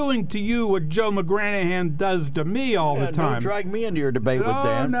was doing to you what Joe McGranahan does to me all the time. Don't drag me into your debate with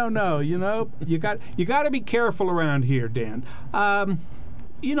Dan. No. You know, you got to be careful around here, Dan.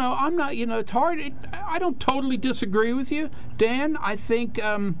 You know, I'm not. You know, it's hard. I don't totally disagree with you, Dan. I think,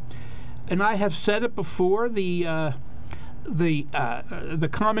 and I have said it before. The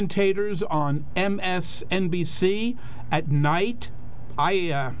commentators on MSNBC at night,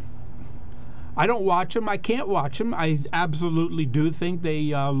 I don't watch them. I can't watch them. I absolutely do think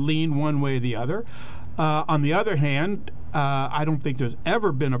they lean one way or the other. On the other hand, I don't think there's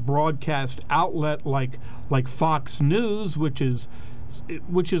ever been a broadcast outlet like Fox News, which is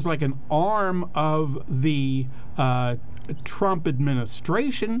like an arm of the Trump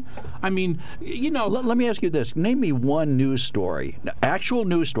administration. I mean, you know. Let me ask you this. Name me one news story, actual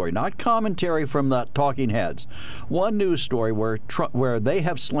news story, not commentary from the talking heads. One news story where they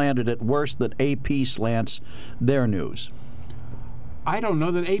have slanted it worse than AP slants their news. I don't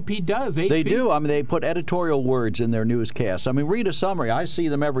know that AP does. AP, they do. I mean, they put editorial words in their newscasts. I mean, read a summary. I see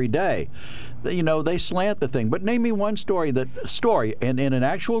them every day. You know, they slant the thing. But name me one story in an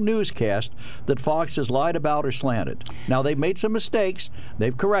actual newscast that Fox has lied about or slanted. Now, they've made some mistakes.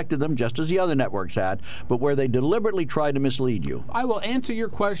 They've corrected them, just as the other networks had, but where they deliberately tried to mislead you. I will answer your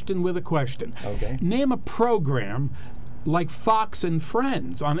question with a question. Okay. Name a program like Fox and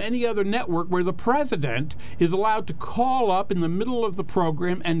Friends on any other network where the president is allowed to call up in the middle of the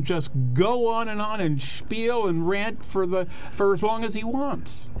program and just go on and spiel and rant for as long as he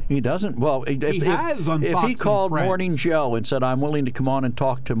wants. He doesn't. Well, if he called Morning Joe and said, "I'm willing to come on and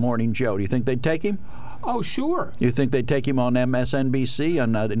talk to Morning Joe," do you think they'd take him? Oh, sure. You think they'd take him on MSNBC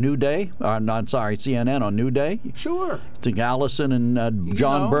on New Day? CNN on New Day? Sure. Think Allison and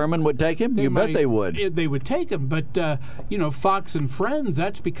John Berman would take him? You bet they would. They would take him, but, Fox and Friends,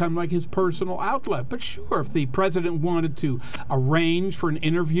 that's become like his personal outlet. But sure, if the president wanted to arrange for an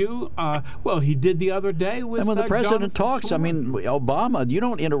interview, he did the other day with And when the president Jonathan talks, Swarm. I mean, Obama, you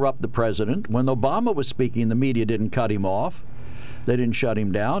don't interrupt the president. When Obama was speaking, the media didn't cut him off. They didn't shut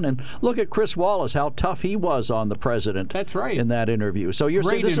him down. And look at Chris Wallace, how tough he was on the president. That's right. In that interview. So you're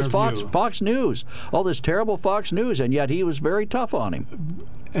saying this is Fox News, all this terrible Fox News, and yet he was very tough on him.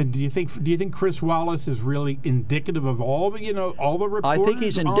 And do you think Chris Wallace is really indicative of all the reporters? I think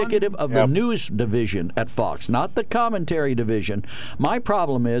he's indicative of the news division at Fox, not the commentary division. My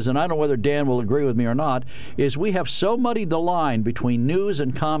problem is, and I don't know whether Dan will agree with me or not, is we have so muddied the line between news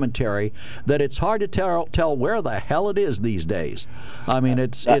and commentary that it's hard to tell where the hell it is these days. I mean,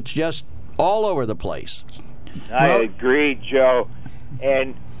 it's just all over the place. I agree, Joe.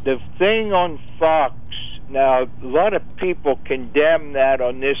 And the thing on Fox, now, a lot of people condemn that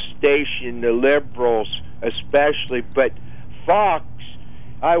on this station, the liberals especially, but Fox,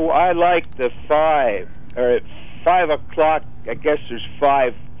 I like the 5, or at 5 o'clock, I guess there's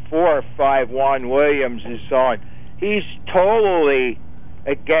 4 or 5, Juan Williams is on. He's totally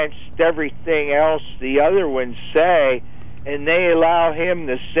against everything else the other ones say, and they allow him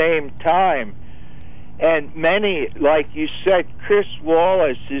the same time. And many, like you said, Chris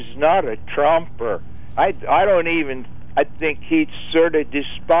Wallace is not a Trumper. I think he sort of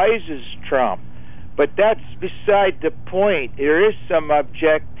despises Trump. But that's beside the point. There is some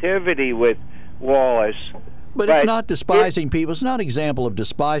objectivity with Wallace. But it's not despising people. It's not an example of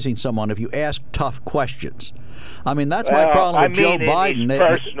despising someone if you ask tough questions. I mean, that's my problem with Joe Biden. In his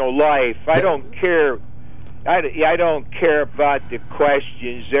personal life, I don't care. I don't care about the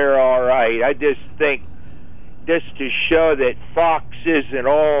questions. They're all right. I just think just to show that Fox isn't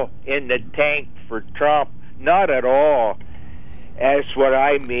all in the tank for Trump. Not at all. That's what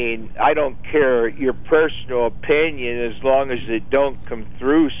I mean. I don't care your personal opinion as long as it don't come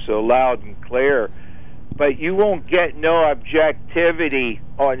through so loud and clear. But you won't get no objectivity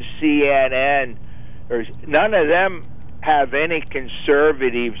on CNN. None of them have any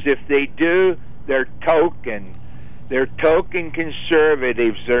conservatives. If they do, they're token. They're token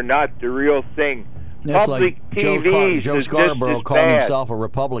conservatives. They're not the real thing. That's Public like TVs Joe is Scarborough just as calling bad. himself a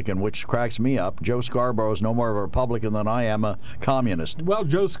Republican, which cracks me up. Joe Scarborough is no more of a Republican than I am a communist. Well,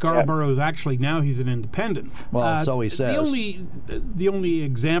 Joe Scarborough is actually now he's an independent. Well, so he says. The only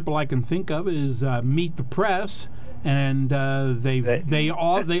example I can think of is Meet the Press, and they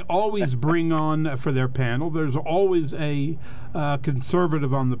always bring on for their panel. There's always a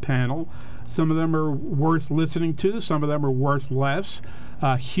conservative on the panel. Some of them are worth listening to. Some of them are worth less.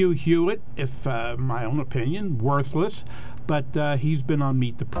 Hugh Hewitt, if my own opinion, worthless, but he's been on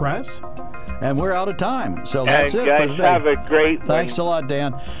Meet the Press. And we're out of time. So that's it guys, for today. have a great one. Thanks a lot,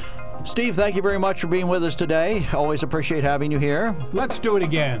 Dan. Steve, thank you very much for being with us today. Always appreciate having you here. Let's do it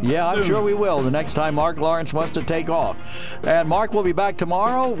again. Yeah, I'm soon. sure we will the next time Mark Lawrence wants to take off. And Mark will be back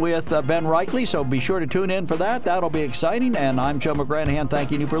tomorrow with Ben Reichley, so be sure to tune in for that. That'll be exciting. And I'm Joe McGranahan,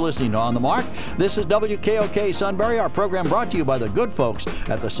 thanking you for listening to On the Mark. This is WKOK Sunbury, our program brought to you by the good folks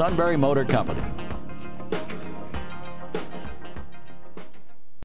at the Sunbury Motor Company.